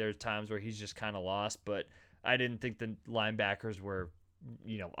looks like there's times where he's just kind of lost. But I didn't think the linebackers were,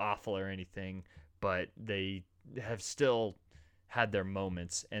 awful or anything, but they have still had their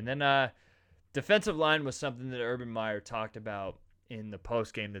moments. And then defensive line was something that Urban Meyer talked about in the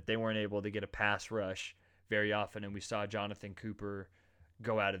post game, that they weren't able to get a pass rush very often, and we saw Jonathan Cooper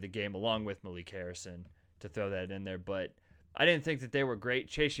go out of the game along with Malik Harrison, to throw that in there. But I didn't think that they were great.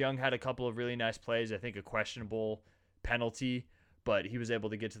 Chase Young had a couple of really nice plays. I think a questionable penalty, but he was able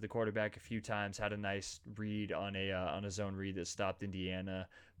to get to the quarterback a few times, had a nice read on a zone read that stopped Indiana.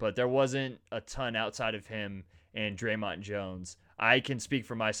 But there wasn't a ton outside of him and Draymond Jones. I can speak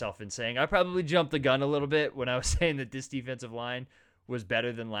for myself in saying I probably jumped the gun a little bit when I was saying that this defensive line was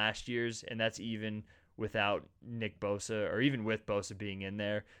better than last year's, and that's even without Nick Bosa, or even with Bosa being in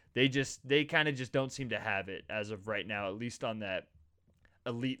there. They kind of just don't seem to have it as of right now, at least on that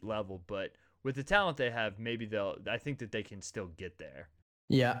elite level. But with the talent they have, I think that they can still get there.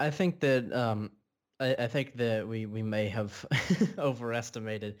 Yeah, I think that I think that we may have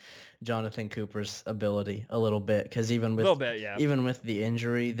overestimated Jonathan Cooper's ability a little bit, because even with the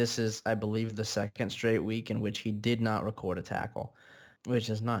injury, this is, I believe, the second straight week in which he did not record a tackle,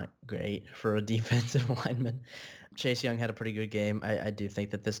 which is not great for a defensive lineman. Chase Young had a pretty good game. I do think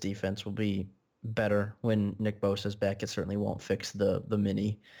that this defense will be better when Nick Bosa's back. It certainly won't fix the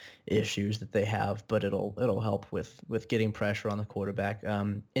many issues that they have, but it'll help with getting pressure on the quarterback.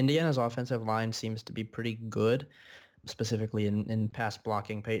 Indiana's offensive line seems to be pretty good, specifically in pass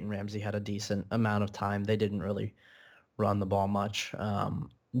blocking. Peyton Ramsey had a decent amount of time. They didn't really run the ball much.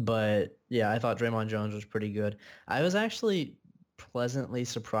 But yeah, I thought Draymond Jones was pretty good. I was actually pleasantly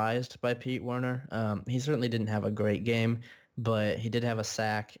surprised by Pete Werner. He certainly didn't have a great game, but he did have a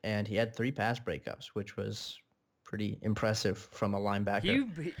sack, and he had 3 pass breakups, which was pretty impressive from a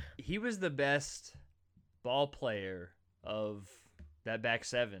linebacker. He was the best ball player of that back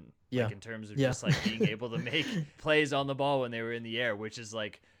seven, like in terms of just like being able to make plays on the ball when they were in the air, which is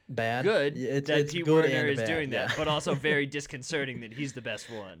like bad. Good that Pete Werner is doing that, but also very disconcerting that he's the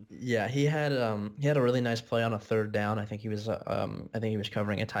best one. Yeah, he had a really nice play on a third down. I think he was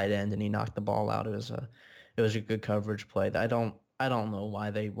covering a tight end, and he knocked the ball out. It was a good coverage play. I don't know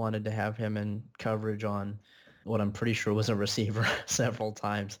why they wanted to have him in coverage on what I'm pretty sure was a receiver several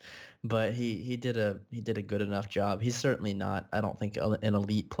times, but he did a good enough job. He's certainly not, I don't think, an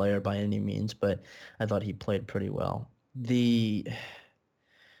elite player by any means, but I thought he played pretty well. The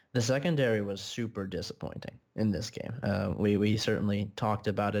secondary was super disappointing in this game. We certainly talked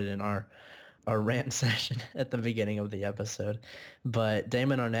about it in our rant session at the beginning of the episode, but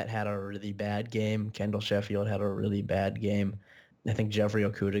Damon Arnett had a really bad game. Kendall Sheffield had a really bad game. I think Jeffrey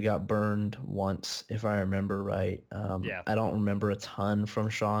Okudah got burned once, if I remember right. I don't remember a ton from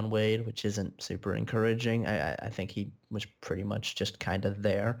Sean Wade, which isn't super encouraging. I think he was pretty much just kind of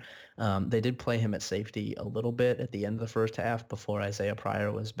there. They did play him at safety a little bit at the end of the first half before Isaiah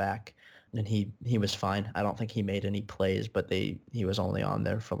Pryor was back, and he was fine. I don't think he made any plays, but he was only on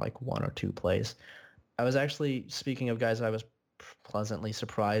there for like 1 or 2 plays. I was actually, speaking of guys I was pleasantly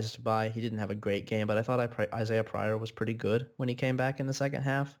surprised by, he didn't have a great game, but I thought Isaiah Pryor was pretty good when he came back in the second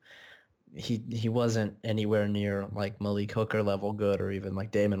half. he wasn't anywhere near like Malik Hooker level good or even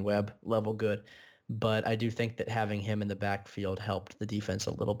like Damon Webb level good. But I do think that having him in the backfield helped the defense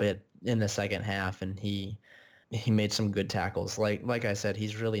a little bit in the second half, and he made some good tackles. Like I said,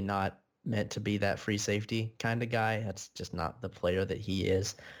 he's really not meant to be that free safety kind of guy. That's just not the player that he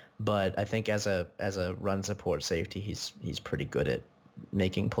is. But I think as a run support safety, he's pretty good at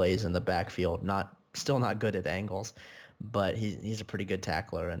making plays in the backfield. Still not good at angles, but he's a pretty good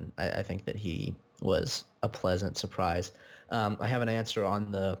tackler, and I think that he was a pleasant surprise. I have an answer on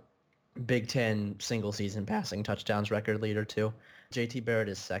the Big Ten single season passing touchdowns record leader too. JT Barrett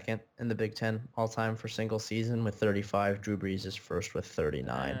is second in the Big Ten all time for single season with 35. Drew Brees is first with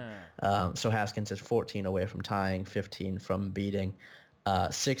 39. So Haskins is 14 away from tying, 15 from beating.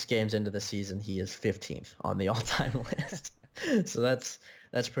 6 games into the season, he is 15th on the all-time list. So that's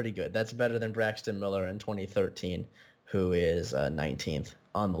pretty good. That's better than Braxton Miller in 2013, who is 19th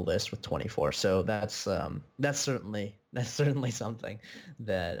on the list with 24. So that's certainly something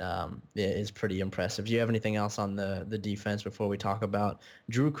that is pretty impressive. Do you have anything else on the defense before we talk about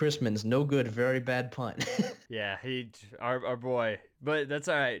Drew Chrisman's no good, very bad punt? Yeah, our boy, but that's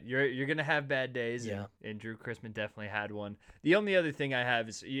all right. You're gonna have bad days. Yeah. And Drew Chrisman definitely had one. The only other thing I have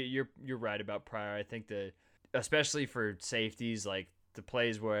is you're right about Pryor. I think that especially for safeties, like the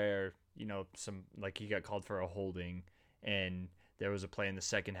plays where some like he got called for a holding, and there was a play in the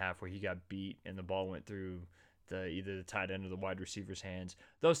second half where he got beat and the ball went through either the tight end or the wide receiver's hands.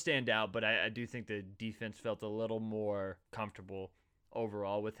 Those stand out, but I do think the defense felt a little more comfortable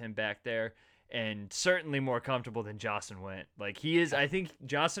overall with him back there, and certainly more comfortable than Jocelyn Went. Like he is, I think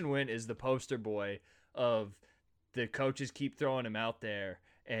Jocelyn Went is the poster boy of the coaches keep throwing him out there,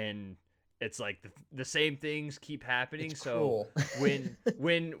 and it's like the same things keep happening. It's so cruel.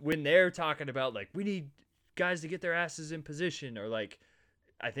 when they're talking about like we need guys to get their asses in position, or like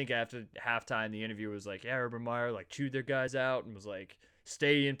I think after halftime, the interview was like, yeah, Urban Meyer like chewed their guys out and was like,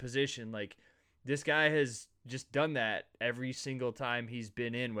 stay in position. Like this guy has just done that every single time he's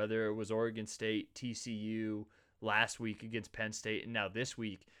been in, whether it was Oregon State, TCU, last week against Penn State, and now this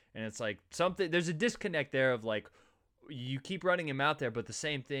week. And it's like there's a disconnect there of like, you keep running him out there, but the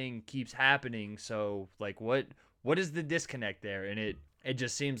same thing keeps happening. So like, what is the disconnect there? And it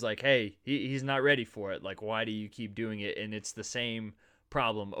just seems like, hey, he's not ready for it. Like, why do you keep doing it? And it's the same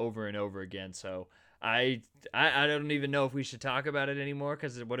problem over and over again. So I don't even know if we should talk about it anymore,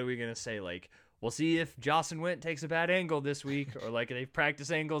 because what are we gonna say? Like, we'll see if Jocelyn Went takes a bad angle this week, or like they've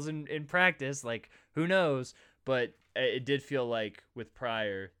practiced angles in practice. Like, who knows? But it did feel like with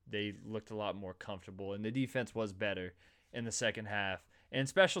Pryor, they looked a lot more comfortable, and the defense was better in the second half. And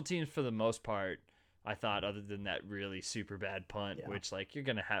special teams, for the most part, I thought, other than that really super bad punt, which like you're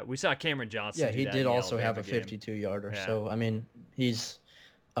gonna have. We saw Cameron Johnson. Yeah, he did also have a 52-yarder. Yeah. So I mean, he's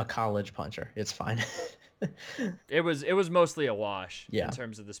a college puncher. It's fine. It was mostly a wash in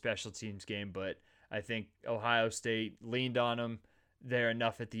terms of the special teams game, but I think Ohio State leaned on him there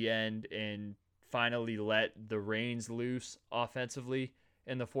enough at the end and finally let the reins loose offensively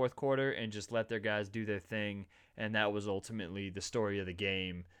in the fourth quarter and just let their guys do their thing. And that was ultimately the story of the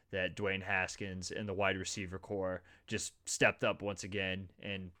game, that Dwayne Haskins and the wide receiver core just stepped up once again,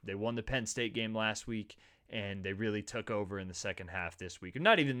 and they won the Penn State game last week, and they really took over in the second half this week.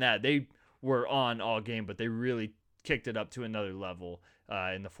 Not even that, they were on all game, but they really kicked it up to another level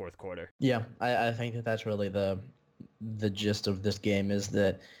in the fourth quarter. Yeah, I think that's really the gist of this game, is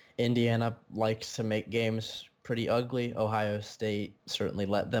that Indiana likes to make games pretty ugly. Ohio State certainly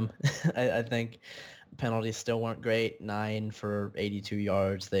let them. I think penalties still weren't great. 9 for 82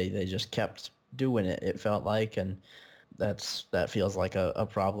 yards. They just kept doing it, it felt like, and that feels like a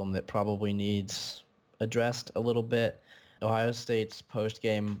problem that probably needs addressed a little bit. Ohio State's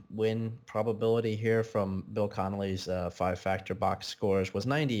post-game win probability here from Bill Connolly's 5-factor box scores was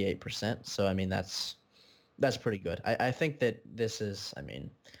 98%. So, I mean, that's pretty good. I think that this is, I mean,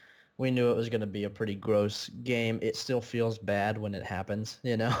 we knew it was going to be a pretty gross game. It still feels bad when it happens,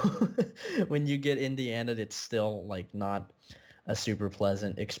 when you get Indiana, it's still like not a super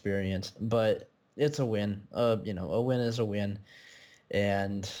pleasant experience, but it's a win. A win is a win.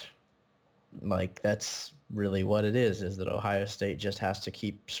 And like, that's really what it is that Ohio State just has to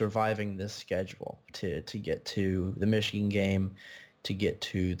keep surviving this schedule to get to the Michigan game, to get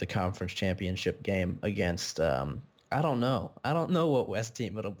to the conference championship game against, I don't know what West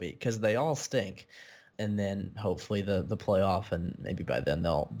team it'll be, because they all stink. And then hopefully the playoff, and maybe by then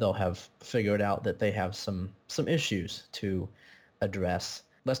they'll have figured out that they have some issues to address.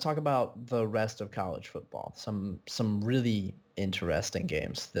 Let's talk about the rest of college football. Some really interesting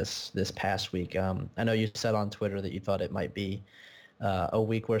games this past week. I know you said on Twitter that you thought it might be a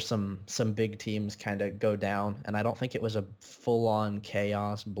week where some big teams kind of go down, and I don't think it was a full-on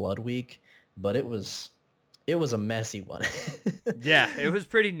chaos blood week, but it was a messy one. Yeah, it was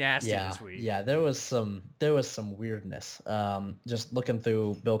pretty nasty Yeah, this week. yeah, there was some weirdness. Just looking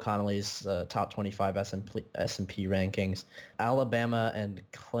through Bill Connolly's top 25 S&P rankings, Alabama and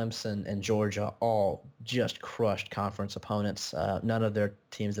Clemson and Georgia all just crushed conference opponents. None of their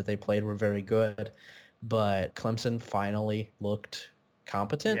teams that they played were very good, but Clemson finally looked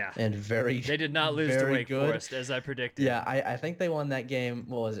competent Yeah. and They did not lose to very Wake good. Forest, as I predicted. Yeah, I think they won that game.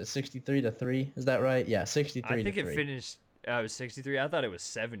 What was it, 63-3? Is that right? Yeah, 63 I think to it 3. finished. It was 63. I thought it was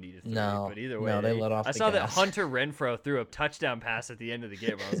 70 to 3. No, But either way, no, they let off I the saw that gas. Hunter Renfro threw a touchdown pass at the end of the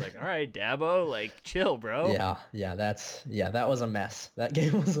game. I was like, all right, Dabo, like chill, bro. Yeah, that was a mess. That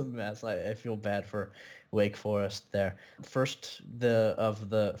game was a mess. I feel bad for Wake Forest there.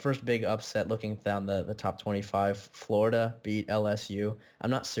 The first big upset looking down the top 25, Florida beat LSU. I'm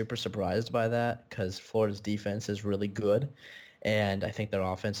not super surprised by that because Florida's defense is really good. And I think their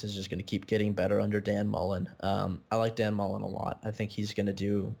offense is just going to keep getting better under Dan Mullen. I like Dan Mullen a lot. I think he's going to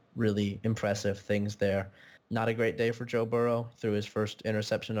do really impressive things there. Not a great day for Joe Burrow. Threw his first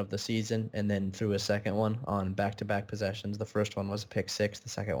interception of the season and then threw his second one on back-to-back possessions. The first one was a pick six. The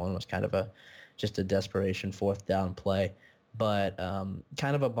second one was kind of just a desperation fourth down play. But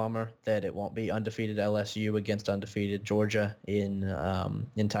kind of a bummer that it won't be undefeated LSU against undefeated Georgia in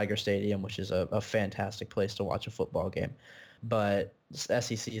Tiger Stadium, which is a fantastic place to watch a football game. But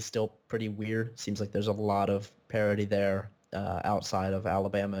SEC is still pretty weird. Seems like there's a lot of parity there outside of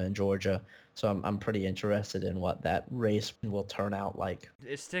Alabama and Georgia. So I'm pretty interested in what that race will turn out like.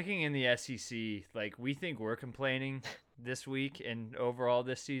 It's sticking in the SEC. Like, we think we're complaining this week and overall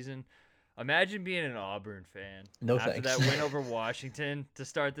this season. Imagine being an Auburn fan No after thanks. that win over Washington to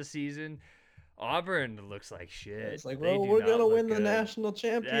start the season. Auburn looks like shit. It's like, They well, do we're not going to look win the good. national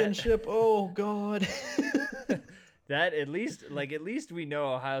championship. Oh, God. That at least we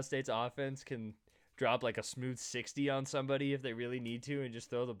know Ohio State's offense can drop like a smooth 60 on somebody if they really need to and just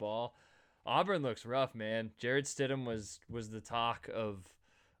throw the ball. Auburn looks rough, man. Jared Stidham was the talk of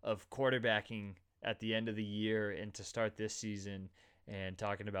quarterbacking at the end of the year and to start this season, and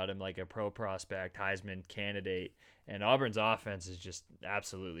talking about him like a pro prospect, Heisman candidate. And Auburn's offense is just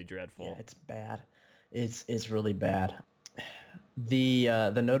absolutely dreadful. Yeah, it's bad. It's really bad.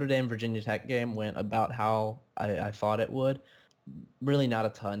 The Notre Dame Virginia Tech game went about how I thought it would. Really not a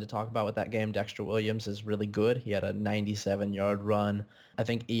ton to talk about with that game. Dexter Williams is really good. He had a 97-yard run. I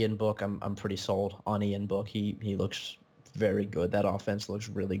think Ian Book, I'm pretty sold on Ian Book. He looks very good. That offense looks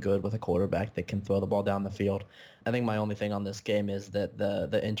really good with a quarterback that can throw the ball down the field. I think my only thing on this game is that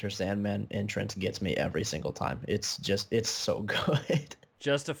the Enter Sandman entrance gets me every single time. It's so good.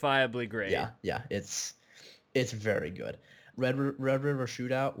 Justifiably great. Yeah, it's very good. Red River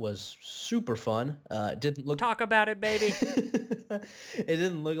Shootout was super fun. It didn't look Talk about it, baby. it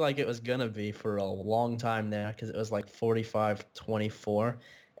didn't look like it was gonna be for a long time there because it was like 45-24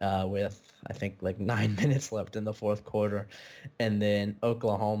 with I think like 9 minutes left in the fourth quarter, and then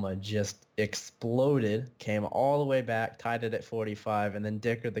Oklahoma just exploded, came all the way back, tied it at 45, and then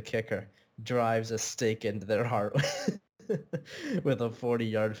Dicker the kicker drives a stake into their heart with a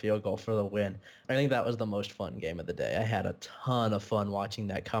 40-yard field goal for the win. I think that was the most fun game of the day. I had a ton of fun watching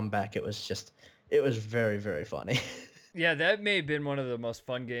that comeback. It was very, very funny. Yeah, that may have been one of the most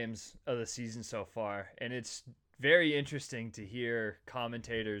fun games of the season so far. And it's very interesting to hear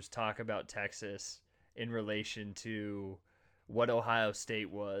commentators talk about Texas in relation to what Ohio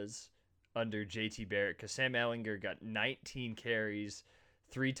State was under JT Barrett, because Sam Ehlinger got 19 carries,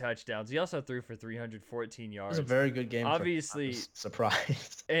 3 touchdowns. He also threw for 314 yards. It was a very good game. Obviously, I was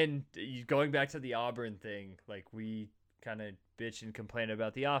surprised. And going back to the Auburn thing, like, we kind of bitch and complain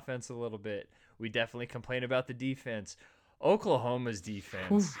about the offense a little bit. We definitely complain about the defense. Oklahoma's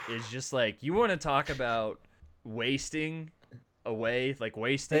defense is just like, you want to talk about wasting away, like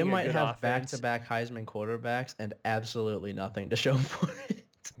wasting. They might have offense. back-to-back Heisman quarterbacks and absolutely nothing to show for it.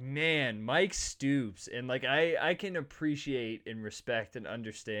 Man, Mike Stoops, and like I can appreciate and respect and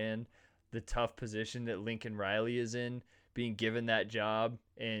understand the tough position that Lincoln Riley is in, being given that job,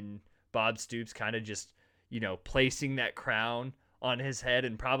 and Bob Stoops kind of just, placing that crown on his head,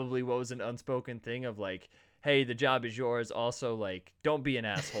 and probably what was an unspoken thing of like, hey, the job is yours. Also, like, don't be an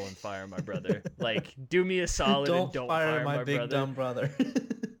asshole and fire my brother. Like, do me a solid and don't fire my big brother. dumb brother.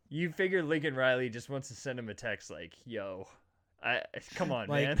 You figure Lincoln Riley just wants to send him a text like, yo, come on,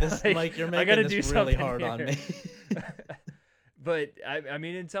 Mike, man. Like, Mike, you're I gotta making do this really something hard here. on me. But, I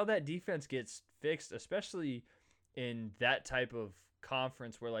mean, until that defense gets fixed, especially in that type of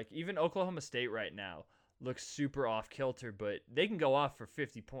conference where, like, even Oklahoma State right now looks super off kilter, but they can go off for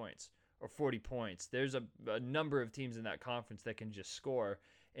 50 points or 40 points. There's a number of teams in that conference that can just score,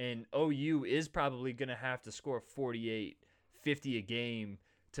 and OU is probably going to have to score 48, 50 a game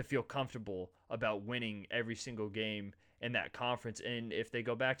to feel comfortable about winning every single game in that conference. And if they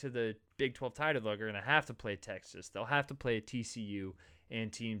go back to the Big 12 title, they're going to have to play Texas. They'll have to play TCU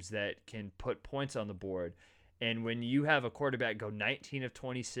and teams that can put points on the board. And when you have a quarterback go 19 of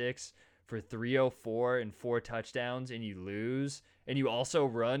 26 for 304 and 4 touchdowns and you lose, and you also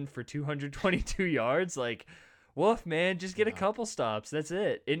run for 222 yards, like, woof, man, just get a couple stops. That's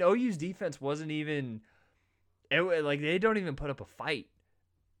it. And OU's defense wasn't even like, they don't even put up a fight.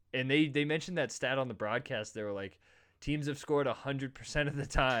 And they mentioned that stat on the broadcast. They were like, teams have scored 100% of the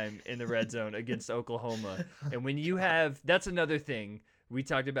time in the red zone against Oklahoma. And when you have, that's another thing. We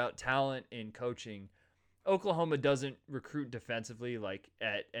talked about talent and coaching. Oklahoma doesn't recruit defensively like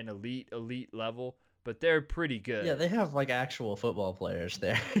at an elite level, but they're pretty good. Yeah, they have like actual football players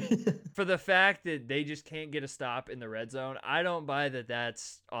there. For the fact that they just can't get a stop in the red zone, I don't buy that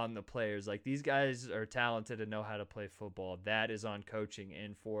that's on the players. Like, these guys are talented and know how to play football. That is on coaching.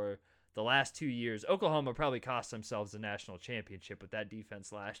 And for the last 2 years, Oklahoma probably cost themselves the national championship with that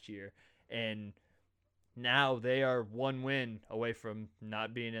defense last year. And now they are one win away from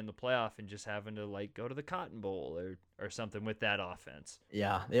not being in the playoff and just having to like go to the Cotton Bowl or something with that offense.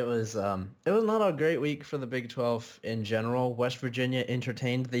 Yeah, it was not a great week for the Big 12 in general. West Virginia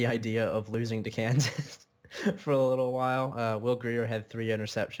entertained the idea of losing to Kansas for a little while. Will Grier had 3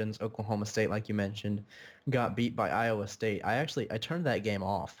 interceptions. Oklahoma State, like you mentioned, got beat by Iowa State. I turned that game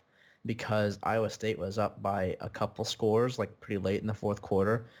off because Iowa State was up by a couple scores like pretty late in the fourth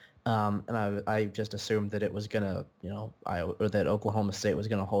quarter. And I just assumed that it was gonna, or that Oklahoma State was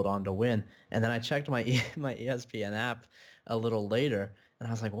gonna hold on to win. And then I checked my ESPN app a little later, and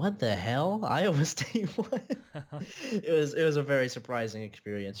I was like, "What the hell? Iowa State won!" It was a very surprising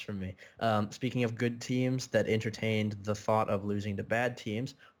experience for me. Speaking of good teams that entertained the thought of losing to bad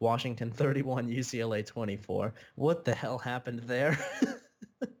teams, Washington 31, UCLA 24. What the hell happened there?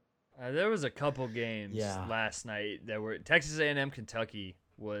 There was a couple games last night that were Texas A&M Kentucky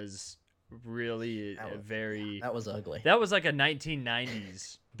was really that was ugly. That was like a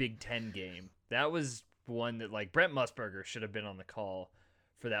 1990s Big Ten game. That was one that like Brent Musburger should have been on the call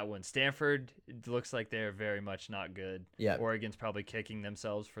for that one. Stanford, it looks like they're very much not good. Yeah. Oregon's probably kicking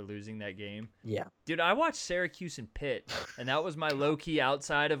themselves for losing that game. Yeah. Dude, I watched Syracuse and Pitt, and that was my low-key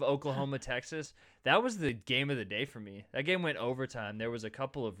outside of Oklahoma, Texas. That was the game of the day for me. That game went overtime. There was a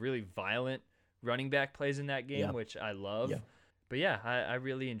couple of really violent running back plays in that game, which I love. Yeah. But yeah, I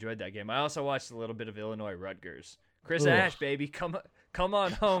really enjoyed that game. I also watched a little bit of Illinois Rutgers. Chris Ash, baby, come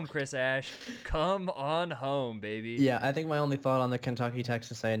on home, Chris Ash, come on home, baby. Yeah, I think my only thought on the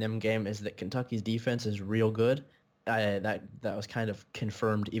Kentucky-Texas A&M game is that Kentucky's defense is real good. That was kind of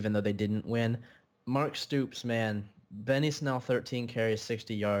confirmed, even though they didn't win. Mark Stoops, man, Benny Snell 13 carries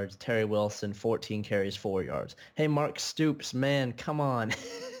 60 yards, Terry Wilson 14 carries 4 yards. Hey, Mark Stoops, man, come on,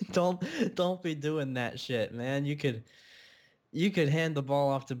 don't be doing that shit, man. You could hand the ball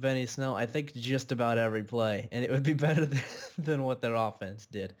off to Benny Snell, I think, just about every play, and it would be better than what their offense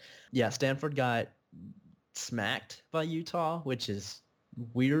did. Yeah, Stanford got smacked by Utah, which is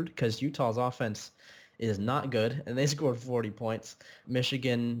weird because Utah's offense is not good, and they scored 40 points.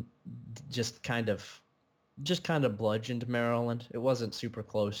 Michigan just kind of bludgeoned Maryland. It wasn't super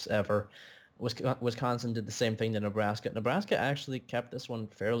close ever. Wisconsin did the same thing to Nebraska. Nebraska actually kept this one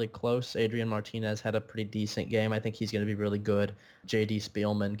fairly close. Adrian Martinez had a pretty decent game. I think he's going to be really good. J.D.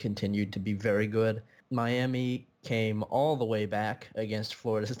 Spielman continued to be very good. Miami came all the way back against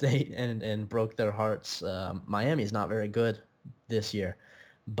Florida State and broke their hearts. Miami's not very good this year.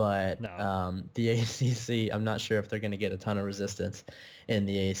 But the ACC, I'm not sure if they're going to get a ton of resistance in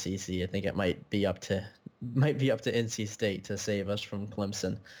the ACC. I think it might be up to NC State to save us from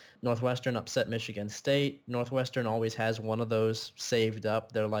Clemson. Northwestern upset Michigan State. Northwestern always has one of those saved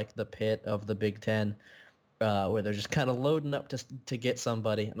up. They're like the Pitt of the Big Ten, where they're just kind of loading up to get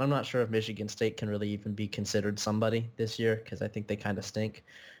somebody. And I'm not sure if Michigan State can really even be considered somebody this year because I think they kind of stink.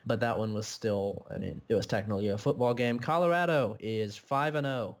 But that one was still, it was technically a football game. Colorado is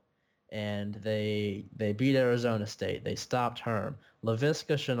 5-0, and they beat Arizona State. They stopped Herm.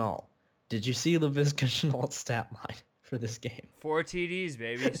 Laviska Shenault. Did you see Laviska Shenault's stat line for this game? 4 TDs,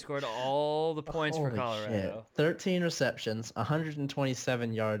 baby. He scored all the points for Colorado. Shit. 13 receptions,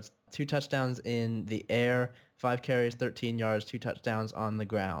 127 yards, 2 touchdowns in the air, 5 carries, 13 yards, 2 touchdowns on the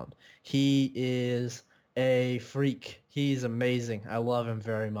ground. He is a freak. He's amazing. I love him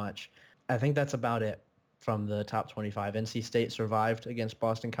very much. I think that's about it. from the top 25. NC State survived against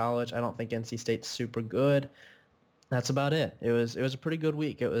Boston College. I don't think NC State's super good. That's about it. It was a pretty good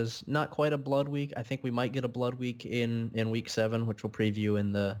week. It was not quite a blood week. I think we might get a blood week in week 7, which we'll preview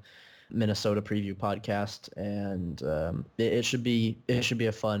in the Minnesota preview podcast, and it should be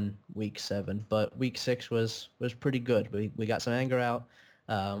a fun week 7. But week 6 was pretty good. We got some anger out.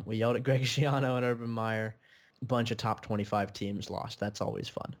 We yelled at Greg Schiano and Urban Meyer. A bunch of top 25 teams lost. That's always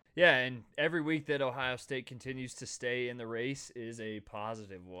fun. Yeah, and every week that Ohio State continues to stay in the race is a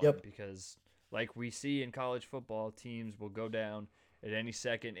positive one. Yep. Because like we see in college football, teams will go down at any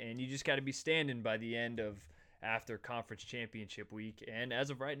second, and you just got to be standing by the end of after conference championship week. And as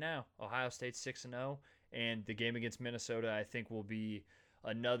of right now, Ohio State's 6-0, and the game against Minnesota, I think, will be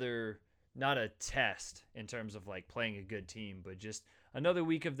another, not a test in terms of like playing a good team, but just another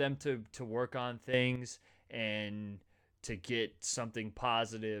week of them to work on things and to get something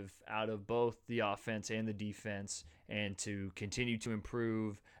positive out of both the offense and the defense, and to continue to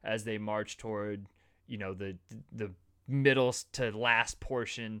improve as they march toward, the middle to last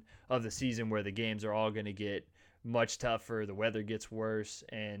portion of the season, where the games are all going to get much tougher, the weather gets worse,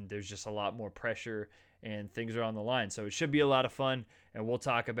 and there's just a lot more pressure and things are on the line. So it should be a lot of fun, and we'll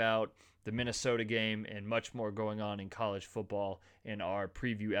talk about the Minnesota game and much more going on in college football in our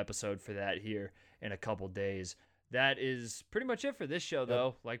preview episode for that here in a couple days. That is pretty much it for this show,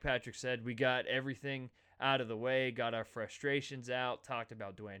 though. Like Patrick said, we got everything out of the way, got our frustrations out, talked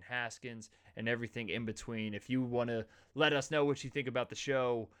about Dwayne Haskins and everything in between. If you want to let us know what you think about the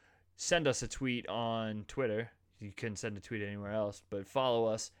show, send us a tweet on Twitter. You couldn't send a tweet anywhere else, but follow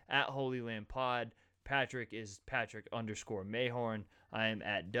us at Holy Land Pod. Patrick is Patrick_Mayhorn. I am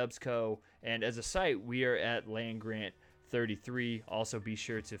at Dubsco. And as a site, we are at LandGrant33. Also, be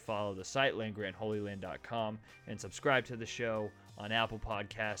sure to follow the site, landgrantholyland.com, and subscribe to the show on Apple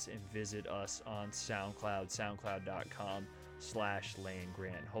Podcasts, and visit us on SoundCloud,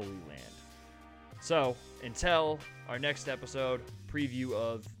 soundcloud.com/LandGrantHolyland. So, until our next episode, preview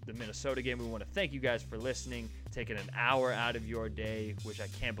of the Minnesota game, we want to thank you guys for listening, taking an hour out of your day, which I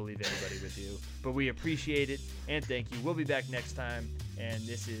can't believe anybody would do. But we appreciate it, and thank you. We'll be back next time, and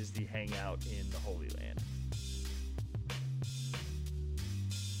this is the Hangout in the Holy Land.